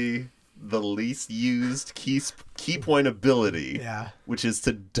probably the least used key point ability. Yeah. Which is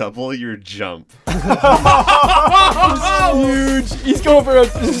to double your jump. Huge. He's going for a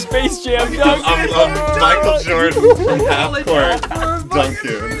Space Jam dunk. I'm Michael Jordan from half court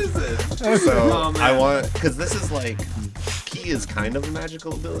dunking. So I want, because this is like, key is kind of a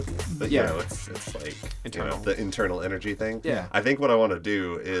magical ability, but you know, it's like Internal. the internal energy thing. Yeah. I think what I want to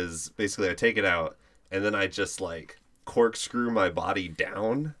do is basically I take it out and then I just like corkscrew my body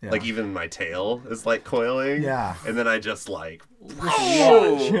down, like even my tail is like coiling. Yeah. And then I just like,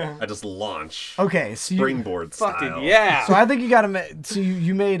 I just launch. Okay, so you, Springboard style. Fucking yeah. so I think you got to. So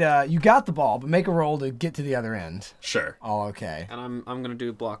you made you got the ball, but make a roll to get to the other end. Sure. Oh, okay. And I'm gonna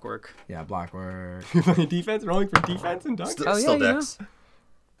do block work. Yeah, block work. Defense, rolling for defense and dunk. Still Dex.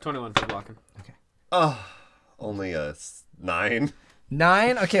 21 for blocking. Oh, only a 9.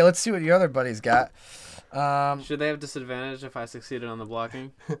 9. Okay, let's see what your other buddies got. Should they have disadvantage if I succeeded on the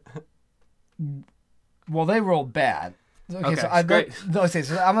blocking? Well, they rolled bad. Okay, so great. Okay,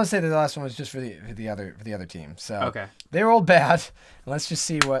 so I'm gonna say that the last one was just for the other team. So Okay. they rolled bad. Let's just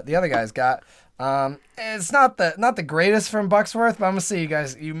see what the other guys got. It's not the greatest from Bucksworth, but I'm gonna say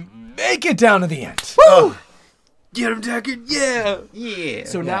you make it down to the end. Woo! Get him, Deckard! Yeah! Yeah.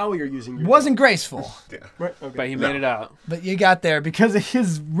 So now you're using your Wasn't graceful, right, okay. But he made it out. but you got there because of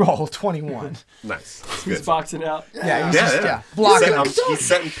his roll 21. Nice. He's Good. boxing out. Yeah, he's Yeah, just yeah. blocking them. He's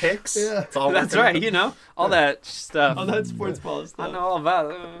setting picks. Yeah. It's all That's working. right, you know, all that stuff. Oh, that's sports ball I stuff. know all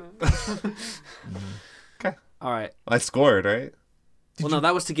about it. Okay. All right. I scored, right? Well, no,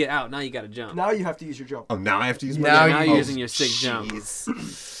 that was to get out. Now you got to jump. Now you have to use your jump. Oh, now I have to use my Now jump? now you- you're Oh, using your sick jump. jeez.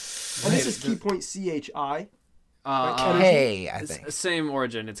 And this is key point CHI. K, I It's think. same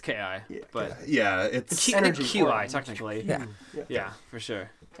origin. It's KI, but Yeah, it's... Energy QI or- technically. Yeah. Yeah, for sure.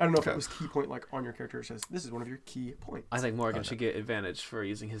 I don't know if Okay. it was key point like on your character. It says this is one of your key points. I think Morgan should get advantage for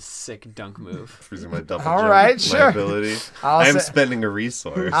using his sick dunk move. Using my double All jump, right, my sure. ability. I'll I am say- spending a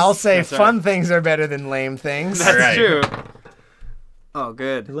resource. I'll say That's fun things are better than lame things. That's Right. true. Oh,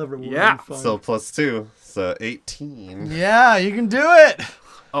 good. I love rewarding Yeah. fun. So plus 2, so 18. Yeah, you can do it.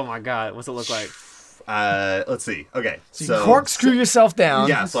 Oh my God, what's it look like? Let's see. Okay, So you corkscrew yourself down.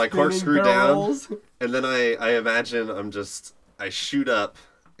 Yeah, so I Spinning corkscrew barrel down, rolls. and then I imagine I shoot up,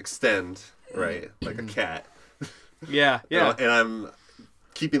 extend, right, like a cat. Yeah, yeah. And I'm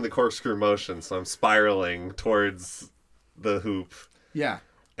keeping the corkscrew motion, so I'm spiraling towards the hoop. Yeah.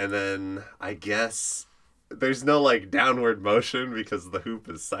 And then I guess there's no like downward motion because the hoop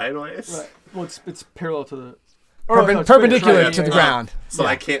is sideways. Right. Well, it's parallel to the. Perpendicular right, to the yeah. ground. So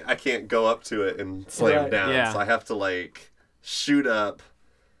I can't go up to it and slam Right. down. Yeah. So I have to like shoot up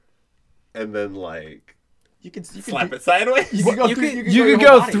and then like You can slap it sideways. You can go You through. could- You your could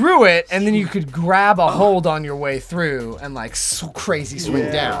whole go body. through it, and then you could grab a hold on your way through and like crazy swing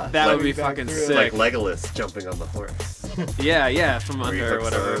Yeah. down. That Like- would be back fucking through it. sick. Like Legolas jumping on the horse. Yeah, from Where he under or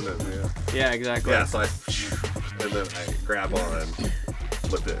hooks whatever. on and, Yeah, exactly. yeah, so and then I grab on,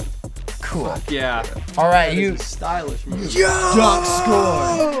 flip it. Cool. Yeah. All right, That you is a stylish move. dunk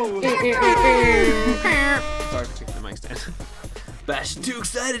score. Sorry for kicking the mic stand. Bash too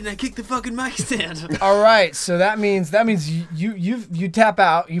excited and I kicked the fucking mic stand. All right, so that means you tap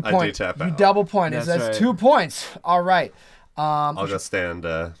out. You I do point. tap You out. double point. That's That's right. 2 points. All right. I'll go stand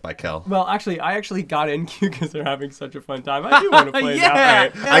by Kel. Well, I actually got in because they're having such a fun time. I do want to play Yeah.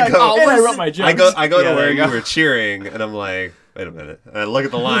 that way. I go. And I wrote my jokes. I go Yeah, to where there you you go. were cheering, and I'm like, wait a minute. And I look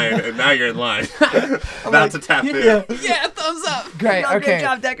at the line, and now you're in line. About to tap in. Yeah. Yeah, thumbs up. Great. Okay. Great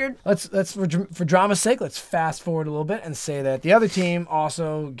job, Deckard. Let's for drama's sake, let's fast forward a little bit and say that the other team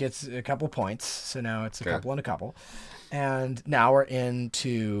also gets a couple points. So now it's a couple and a couple, and now we're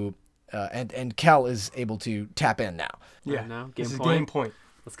into and Kel is able to tap in now. Yeah. Now, game This is point. game point.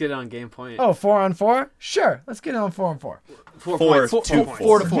 Let's get it on game point. Oh, 4-on-4? Sure. Let's get it on 4-on-4. 4 4 points. to 4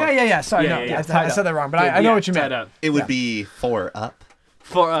 4. points. Yeah. Sorry, Yeah, no, yeah, I said that wrong, but I know Yeah, what you tied meant. up. It would be 4 up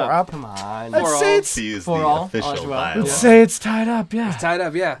 4 up. 4 up. Come on. Let's Four say all. it's to use For the all, official as well. bylaw. let's say it's tied up. Yeah. Tied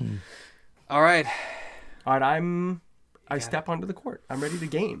up, yeah. All right. All right, I step onto the court. I'm ready to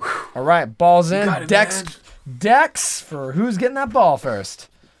game. All right, balls in. got it, Dex for who's getting that ball first.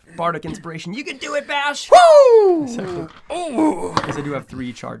 Bardic inspiration. You can do it, Bash. Woo! Because I do have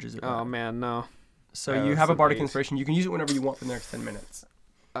 3 charges. At Oh once. man, no. So Oh, you that's have a so bardic great. inspiration. You can use it whenever you want for the next 10 minutes.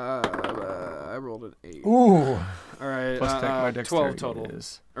 I rolled an 8. Ooh. All right. Plus my 12 dexterity total.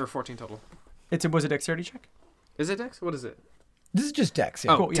 is. Or 14 total. Was a dexterity check? Is it Dex? What is it? This is just Dex.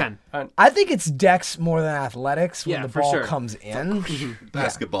 Yeah. Oh, Cool, yeah. 10. I think it's Dex more than athletics when Yeah, the for ball sure. comes in.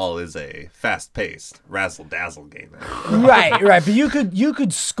 Basketball is a fast-paced, razzle-dazzle game. right. But you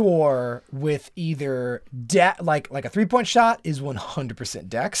could score with either like a 3-point shot is 100%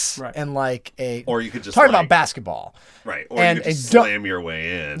 Dex, Right. and like a Or you could just talking like, about basketball. right? Or and you could just a dunk- slam your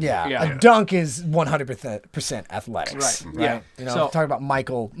way in. Yeah, Yeah. a dunk is 100% athletics. Right. Right. Yeah. You know, So- talking about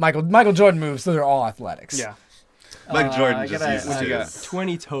Michael Jordan moves, those are all athletics. Yeah. Mike Jordan I just got uses his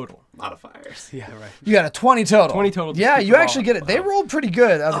 20 total. modifiers. Yeah, right. You got a 20 total. 20 total to Yeah, scoop you the ball. actually get it. They rolled pretty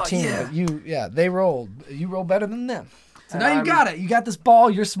good, other team, yeah. but you rolled better than them. So now you got it. You got this ball.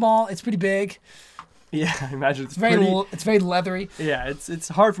 You're small. It's pretty big. Yeah, I imagine it's It's very leathery. Yeah, it's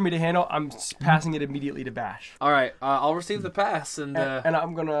hard for me to handle. I'm just passing it immediately to Bash. All right, I'll receive the pass and And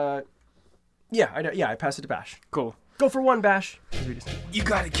I'm gonna. I pass it to Bash. cool. Go for one, Bash. You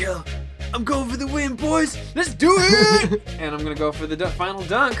got it, Kill. I'm going for the win, boys. Let's do it. And I'm gonna go for the final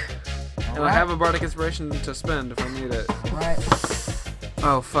dunk. And I right. have a bardic inspiration to spend if I need it. Right.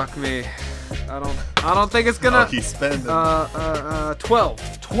 Oh fuck me. I don't think it's gonna. Oh, he's spending. 12.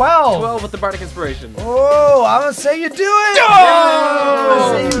 12. 12 with the bardic inspiration. Oh, I'm gonna say you do it. I'm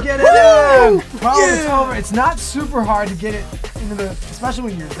gonna say you get it in. Problem solver. It's not super hard to get it into the, especially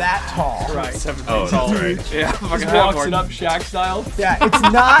when you're that tall. Right. Oh, that's right. Yeah, fucking Just walks hard. it up Shaq style. Yeah, it's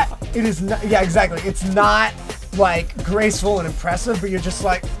not. It is not. Yeah, exactly. It's not like graceful and impressive, but you're just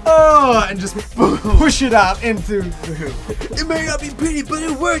like, oh, and just push it up into the hoop. It may not be pretty, but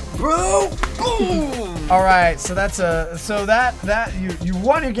it worked, bro. Boom. All right, so that's that you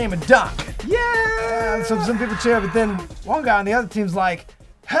won your game of dunk. Yeah. So some people cheer, but then one guy on the other team's like,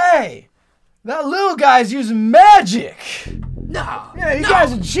 hey, that little guy's using magic. No. Yeah, you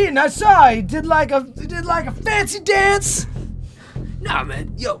guys are cheating. I saw he did like a fancy dance. Nah,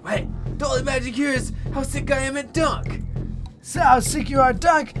 man. Yo, hey. The only magic here is how sick I am at dunk. So how sick you are at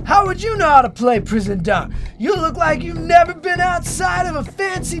dunk. How would you know how to play prison dunk? You look like you've never been outside of a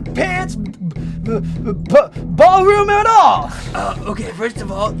fancy pants ballroom at all. Okay, first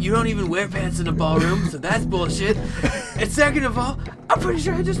of all, you don't even wear pants in a ballroom, so that's bullshit. And second of all, I'm pretty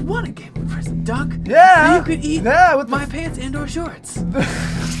sure I just won a game of prison dunk. Yeah. So you could eat Yeah, with my pants and/or shorts.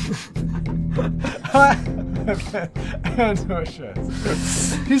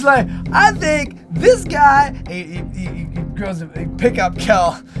 He's like, I think this guy. He goes and pick up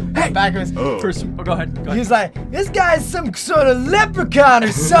Kel. Hey, backwards. Oh. Go ahead. He's like, this guy's some sort of leprechaun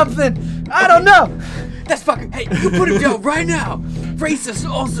or something. I don't know. That's fucking. Hey, you put him down right now. Racist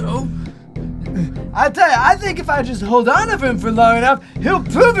also. I tell you, I think if I just hold on to him for long enough, he'll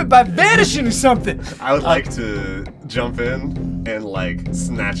prove it by vanishing or something. I would like to jump in and like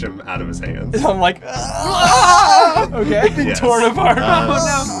snatch him out of his hands. I'm like, okay, Yes. torn apart.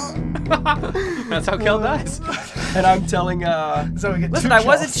 That's how Kel dies. And I'm telling, So we get listen, two I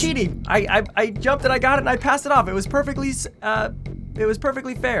wasn't kills. cheating. I jumped and I got it and I passed it off. It was perfectly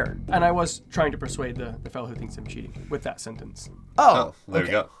fair. And I was trying to persuade the fellow who thinks I'm cheating with that sentence. Oh, There we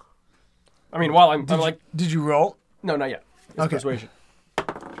go. I mean, while I'm like, did you roll? no, not yet. It's Okay. persuasion.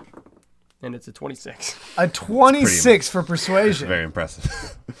 And it's a 26. A 26 for persuasion. Very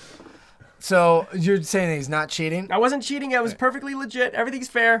impressive. So you're saying that he's not cheating? I wasn't cheating. I was perfectly legit. Everything's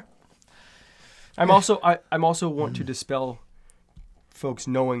fair. I'm also want to dispel folks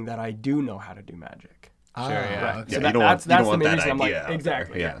knowing that I do know how to do magic. Sure, Yeah, okay. you that- don't want, that's you don't the want main that reason I'm like, idea out there.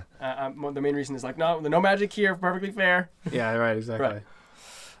 exactly. Yeah. The main reason is like, no magic here, perfectly fair. Yeah, right, exactly. Right.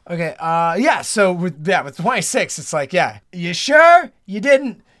 Okay. Yeah. So with 26, it's like, yeah. You sure you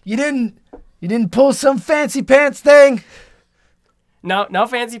didn't pull some fancy pants thing? No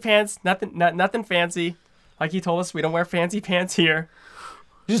fancy pants. Nothing fancy. Like he told us, we don't wear fancy pants here.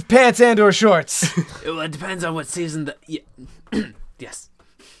 Just pants and/or shorts. Well, it depends on what season the. Yeah. Yes.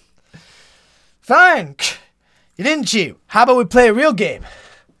 Fine. You didn't cheat. How about we play a real game?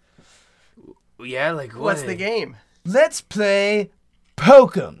 Yeah, like what? What's the game? Let's play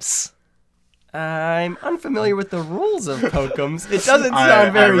Pokems. I'm unfamiliar with the rules of Pokems. It doesn't sound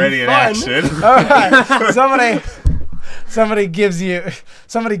I'm very ready in fun. action. All right. Somebody gives you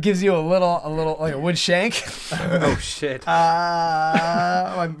a little like a wood shank. Oh shit.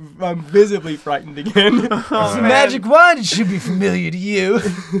 I'm visibly frightened again. It's a magic wand. It should be familiar to you.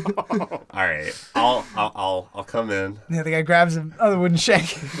 All right, I'll come in. The other guy grabs another wooden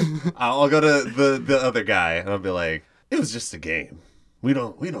shank. I'll go to the other guy and I'll be like, "It was just a game. We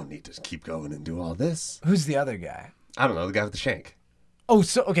don't need to keep going and do all this." Who's the other guy? I don't know, the guy with the shank. Oh,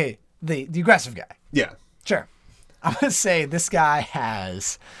 so okay, the aggressive guy. Yeah. Sure. I'm gonna say this guy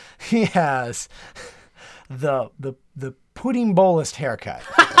has the pudding bolus haircut.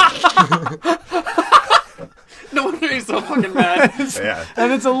 No, No wonder he's so fucking mad. Yeah.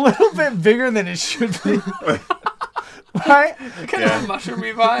 And it's a little bit bigger than it should be. Right? Kind of a mushroom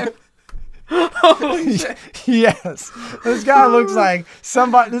revive. Holy shit. Yes. This guy looks like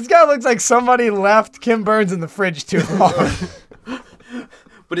somebody left Kim Burns in the fridge too long.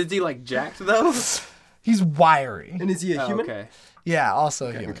 But is he like jacked though? He's wiry. And is he a human? Okay. Yeah, also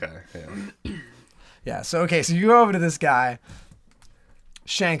a human. Okay. Yeah. Yeah, so you go over to this guy,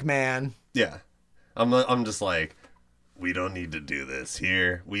 Shank Man. Yeah. I'm just like, we don't need to do this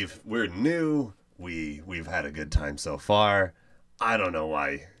here. We're new. We've had a good time so far. I don't know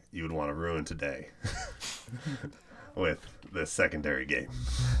why you would want to ruin today with the secondary game.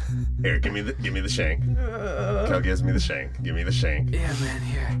 Here, give me the shank. Kel gives me the shank. Give me the shank. Yeah, man,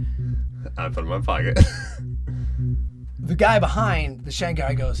 here. I put it in my pocket. The guy behind the Shank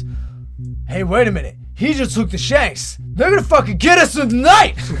guy goes, "Hey, wait a minute. He just took the shanks. They're gonna fucking get us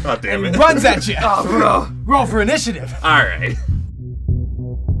tonight!" Oh, damn And it. he runs at you. Oh, bro. Roll for initiative. All right.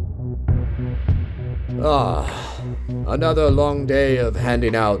 Another long day of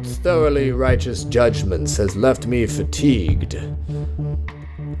handing out thoroughly righteous judgments has left me fatigued.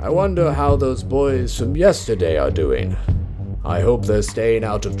 I wonder how those boys from yesterday are doing. I hope they're staying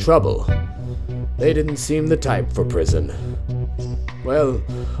out of trouble. They didn't seem the type for prison. Well,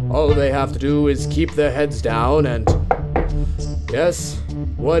 all they have to do is keep their heads down and... Yes?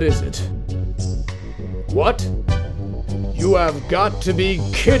 What is it? What? You have got to be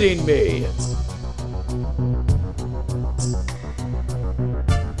kidding me!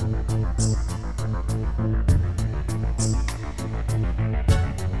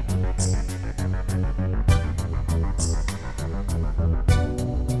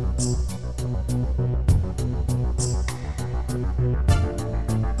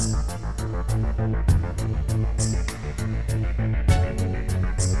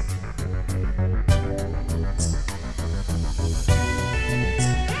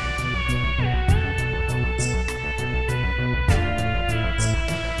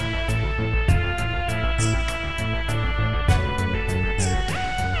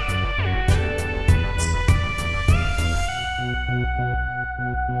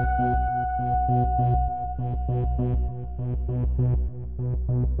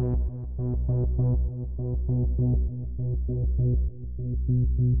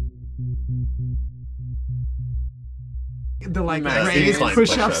 The like Raised incline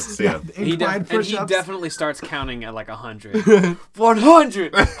push-ups. yeah. He, Incline and he push-ups. definitely starts counting at like 100.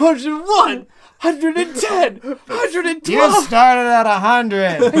 100, 101, 110, 112. You started at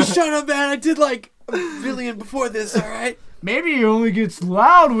 100. Hey, shut up, man. I did like a billion before this, all right? Maybe he only gets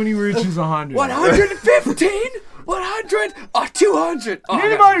loud when he reaches 100. 115, 100, 200. Oh, I got-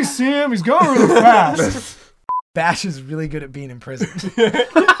 Anybody see him? He's going really fast. Bash is really good at being in prison.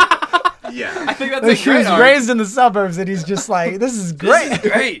 Yeah. I think that's Like, a he great was arc. raised in the suburbs, and he's just like, this is great. This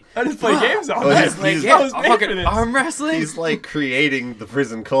is great. I just play games all Well, day. he's- Like, he's- yeah, I was made fucking for this. arm wrestling. He's like creating the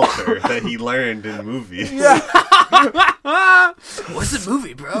prison culture that he learned in movies. Yeah. What's the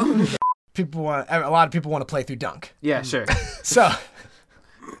movie, bro? A lot of people want to play through Dunk. Yeah, sure. So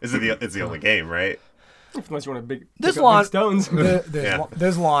It's the only game, right? Unless you want to this pick up lawn, big stones.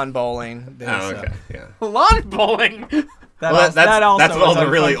 there's lawn bowling. There's, Oh, okay. Yeah. Lawn bowling. That Well, also, that also that's what all was the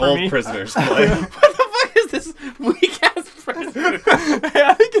really unfun for old me. prisoners play. What the fuck is this weak ass prison?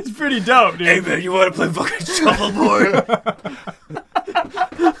 I think it's pretty dope, dude. Hey, man, you want to play fucking shuffleboard?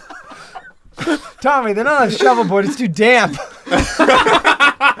 Tommy, they're not on shovelboard. It's too damp.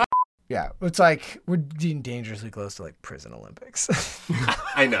 Yeah, it's like we're getting dangerously close to like prison Olympics.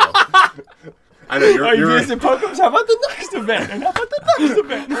 I know. I know. Are you You're doing some Pokems? How about the next event? And how about the next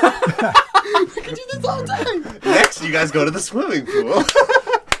event? We can do this all day. next. You guys go to the swimming pool.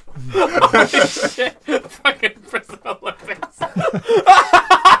 Shit. Fucking prison Olympics.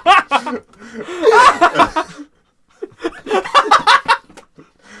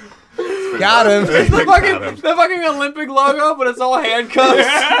 Got him. The fucking Olympic logo, but it's all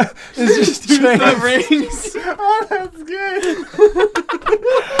handcuffs. It's just trains. The rings. That's good.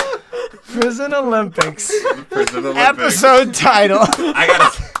 Prison Olympics. Prison Olympics. Episode title.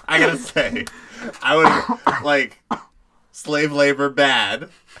 I gotta say, I would like slave labor bad.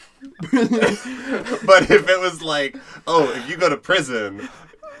 But if it was like, oh, if you go to prison,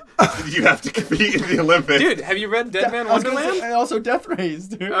 you have to compete in the Olympics. Dude, have you read Dead Man I was gonna Wonderland? say, and also Death Rays,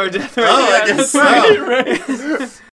 dude. Oh, Death Oh, I guess so. Rays.